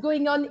 what's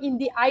going on in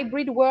the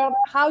hybrid world,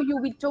 how you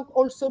will talk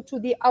also to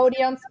the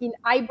audience in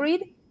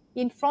hybrid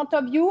in front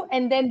of you,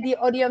 and then the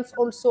audience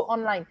also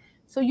online.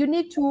 So you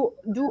need to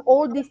do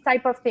all these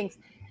type of things.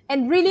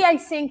 And really, I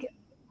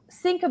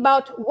think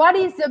about what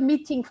is the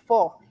meeting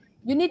for.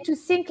 You need to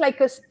think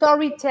like a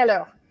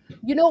storyteller.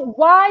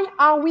 Why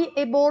are we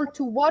able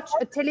to watch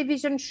a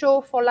television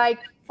show for like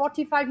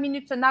 45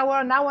 minutes, an hour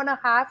and a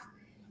half,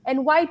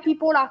 and why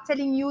people are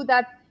telling you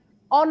that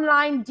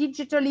online,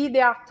 digitally, they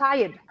are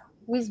tired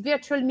with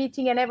virtual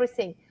meeting and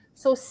everything.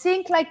 So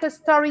think like a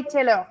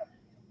storyteller,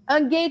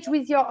 engage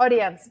with your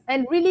audience,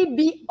 and really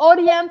be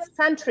audience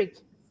centric.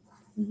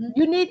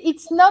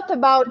 It's not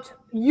about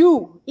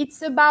you,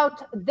 it's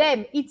about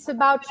them, it's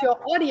about your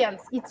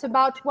audience, it's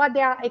about what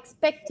they are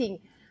expecting.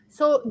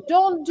 So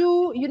don't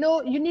do, you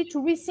need to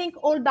rethink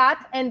all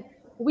that, and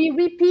we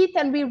repeat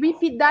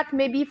that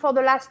maybe for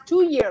the last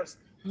 2 years.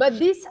 But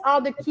these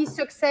are the key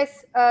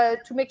success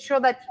to make sure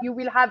that you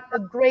will have a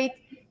great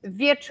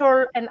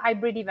virtual and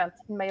hybrid event,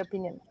 in my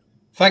opinion.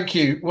 Thank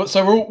you. Well,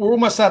 so we're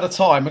almost out of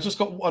time. I just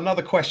got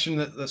another question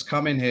that's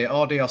come in here.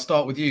 RD, I'll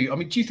start with you. I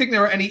mean, do you think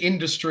there are any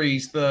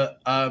industries that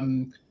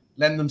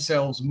lend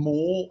themselves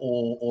more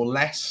or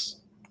less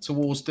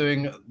towards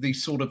doing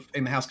these sort of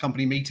in-house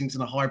company meetings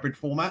in a hybrid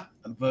format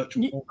and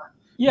virtual format?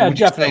 Yeah,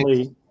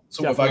 definitely.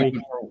 Definitely.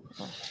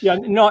 Yeah,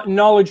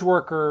 knowledge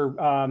worker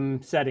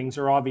settings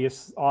are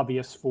obvious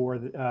for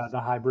the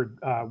hybrid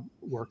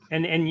work.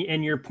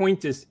 And your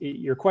point is,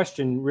 your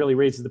question really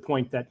raises the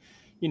point that,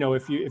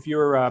 if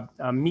you're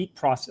a meat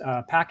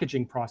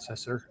packaging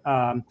processor,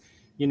 and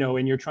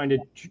you're trying to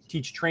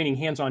teach training,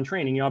 hands-on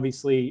training,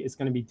 obviously it's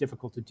going to be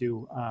difficult to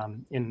do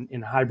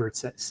in a hybrid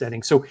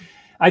setting. So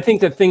I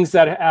think that things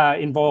that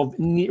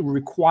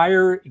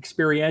require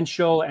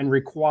experiential and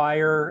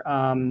require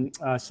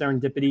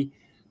serendipity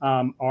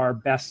are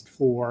best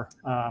for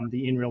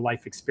the in real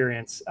life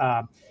experience.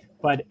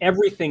 But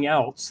everything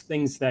else,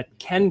 things that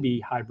can be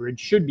hybrid,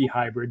 should be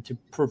hybrid to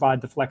provide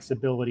the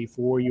flexibility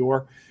for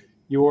your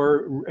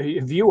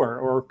viewer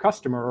or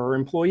customer or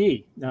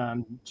employee,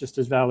 just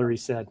as Valerie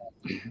said.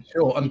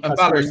 Sure. And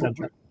Valerie,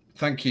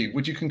 thank you.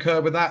 Would you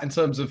concur with that in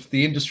terms of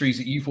the industries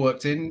that you've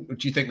worked in?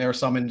 Do you think there are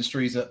some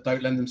industries that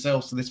don't lend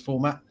themselves to this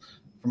format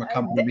from a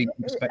company meeting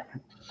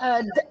perspective?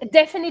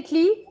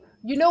 Definitely.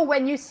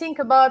 When you think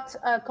about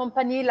a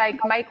company like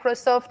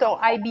Microsoft or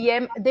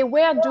IBM, they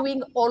were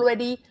doing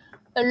already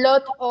a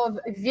lot of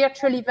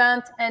virtual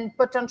event and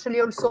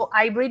potentially also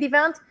hybrid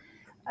event.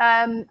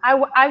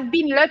 I've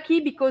been lucky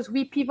because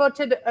we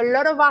pivoted a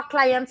lot of our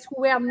clients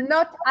who were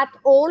not at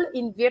all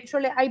in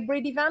virtual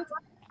hybrid event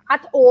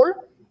at all,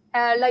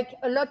 like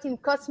a lot in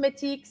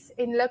cosmetics,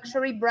 in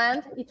luxury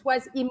brand. It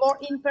was a more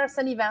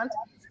in-person event.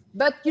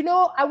 But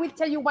I will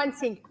tell you one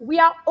thing. We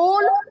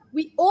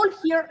all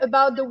hear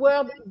about the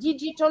word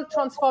digital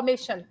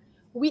transformation.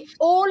 We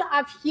all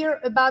have heard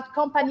about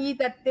companies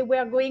that they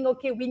were going,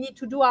 okay, we need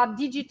to do our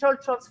digital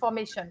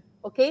transformation.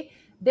 Okay,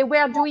 they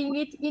were doing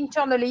it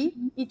internally.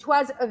 It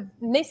was a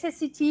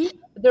necessity.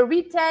 The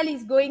retail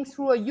is going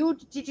through a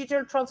huge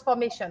digital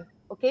transformation.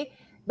 Okay,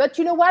 but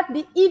you know what?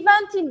 The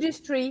event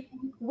industry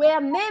were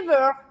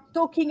never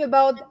talking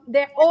about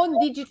their own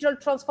digital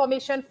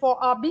transformation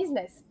for our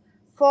business,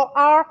 for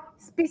our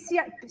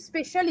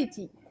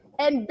specialty.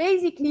 And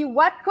basically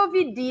what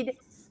COVID did,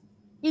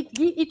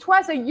 it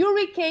was a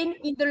hurricane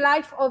in the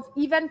life of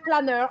event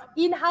planner,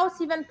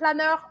 in-house event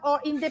planner or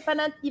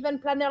independent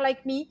event planner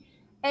like me.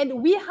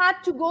 And we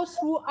had to go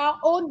through our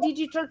own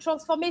digital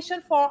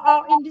transformation for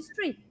our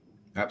industry.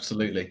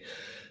 Absolutely.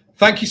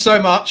 Thank you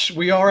so much.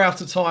 We are out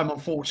of time,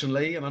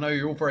 unfortunately, and I know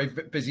you're all very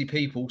busy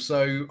people.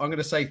 So I'm going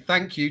to say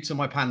thank you to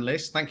my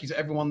panelists. Thank you to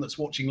everyone that's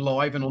watching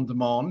live and on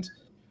demand.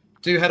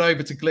 Do head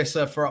over to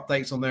Glissa for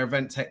updates on their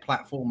event tech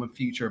platform and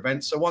future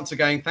events. So once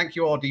again, thank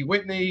you, RD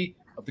Whitney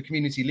of the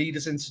Community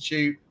Leaders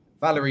Institute,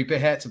 Valerie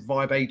Bihet of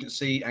Vibe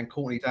Agency, and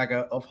Courtney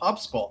Dagger of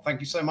HubSpot.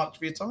 Thank you so much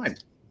for your time.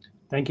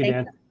 Thank you,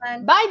 Dan.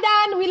 Thanks, Bye,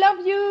 Dan. We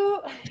love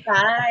you.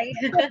 Bye.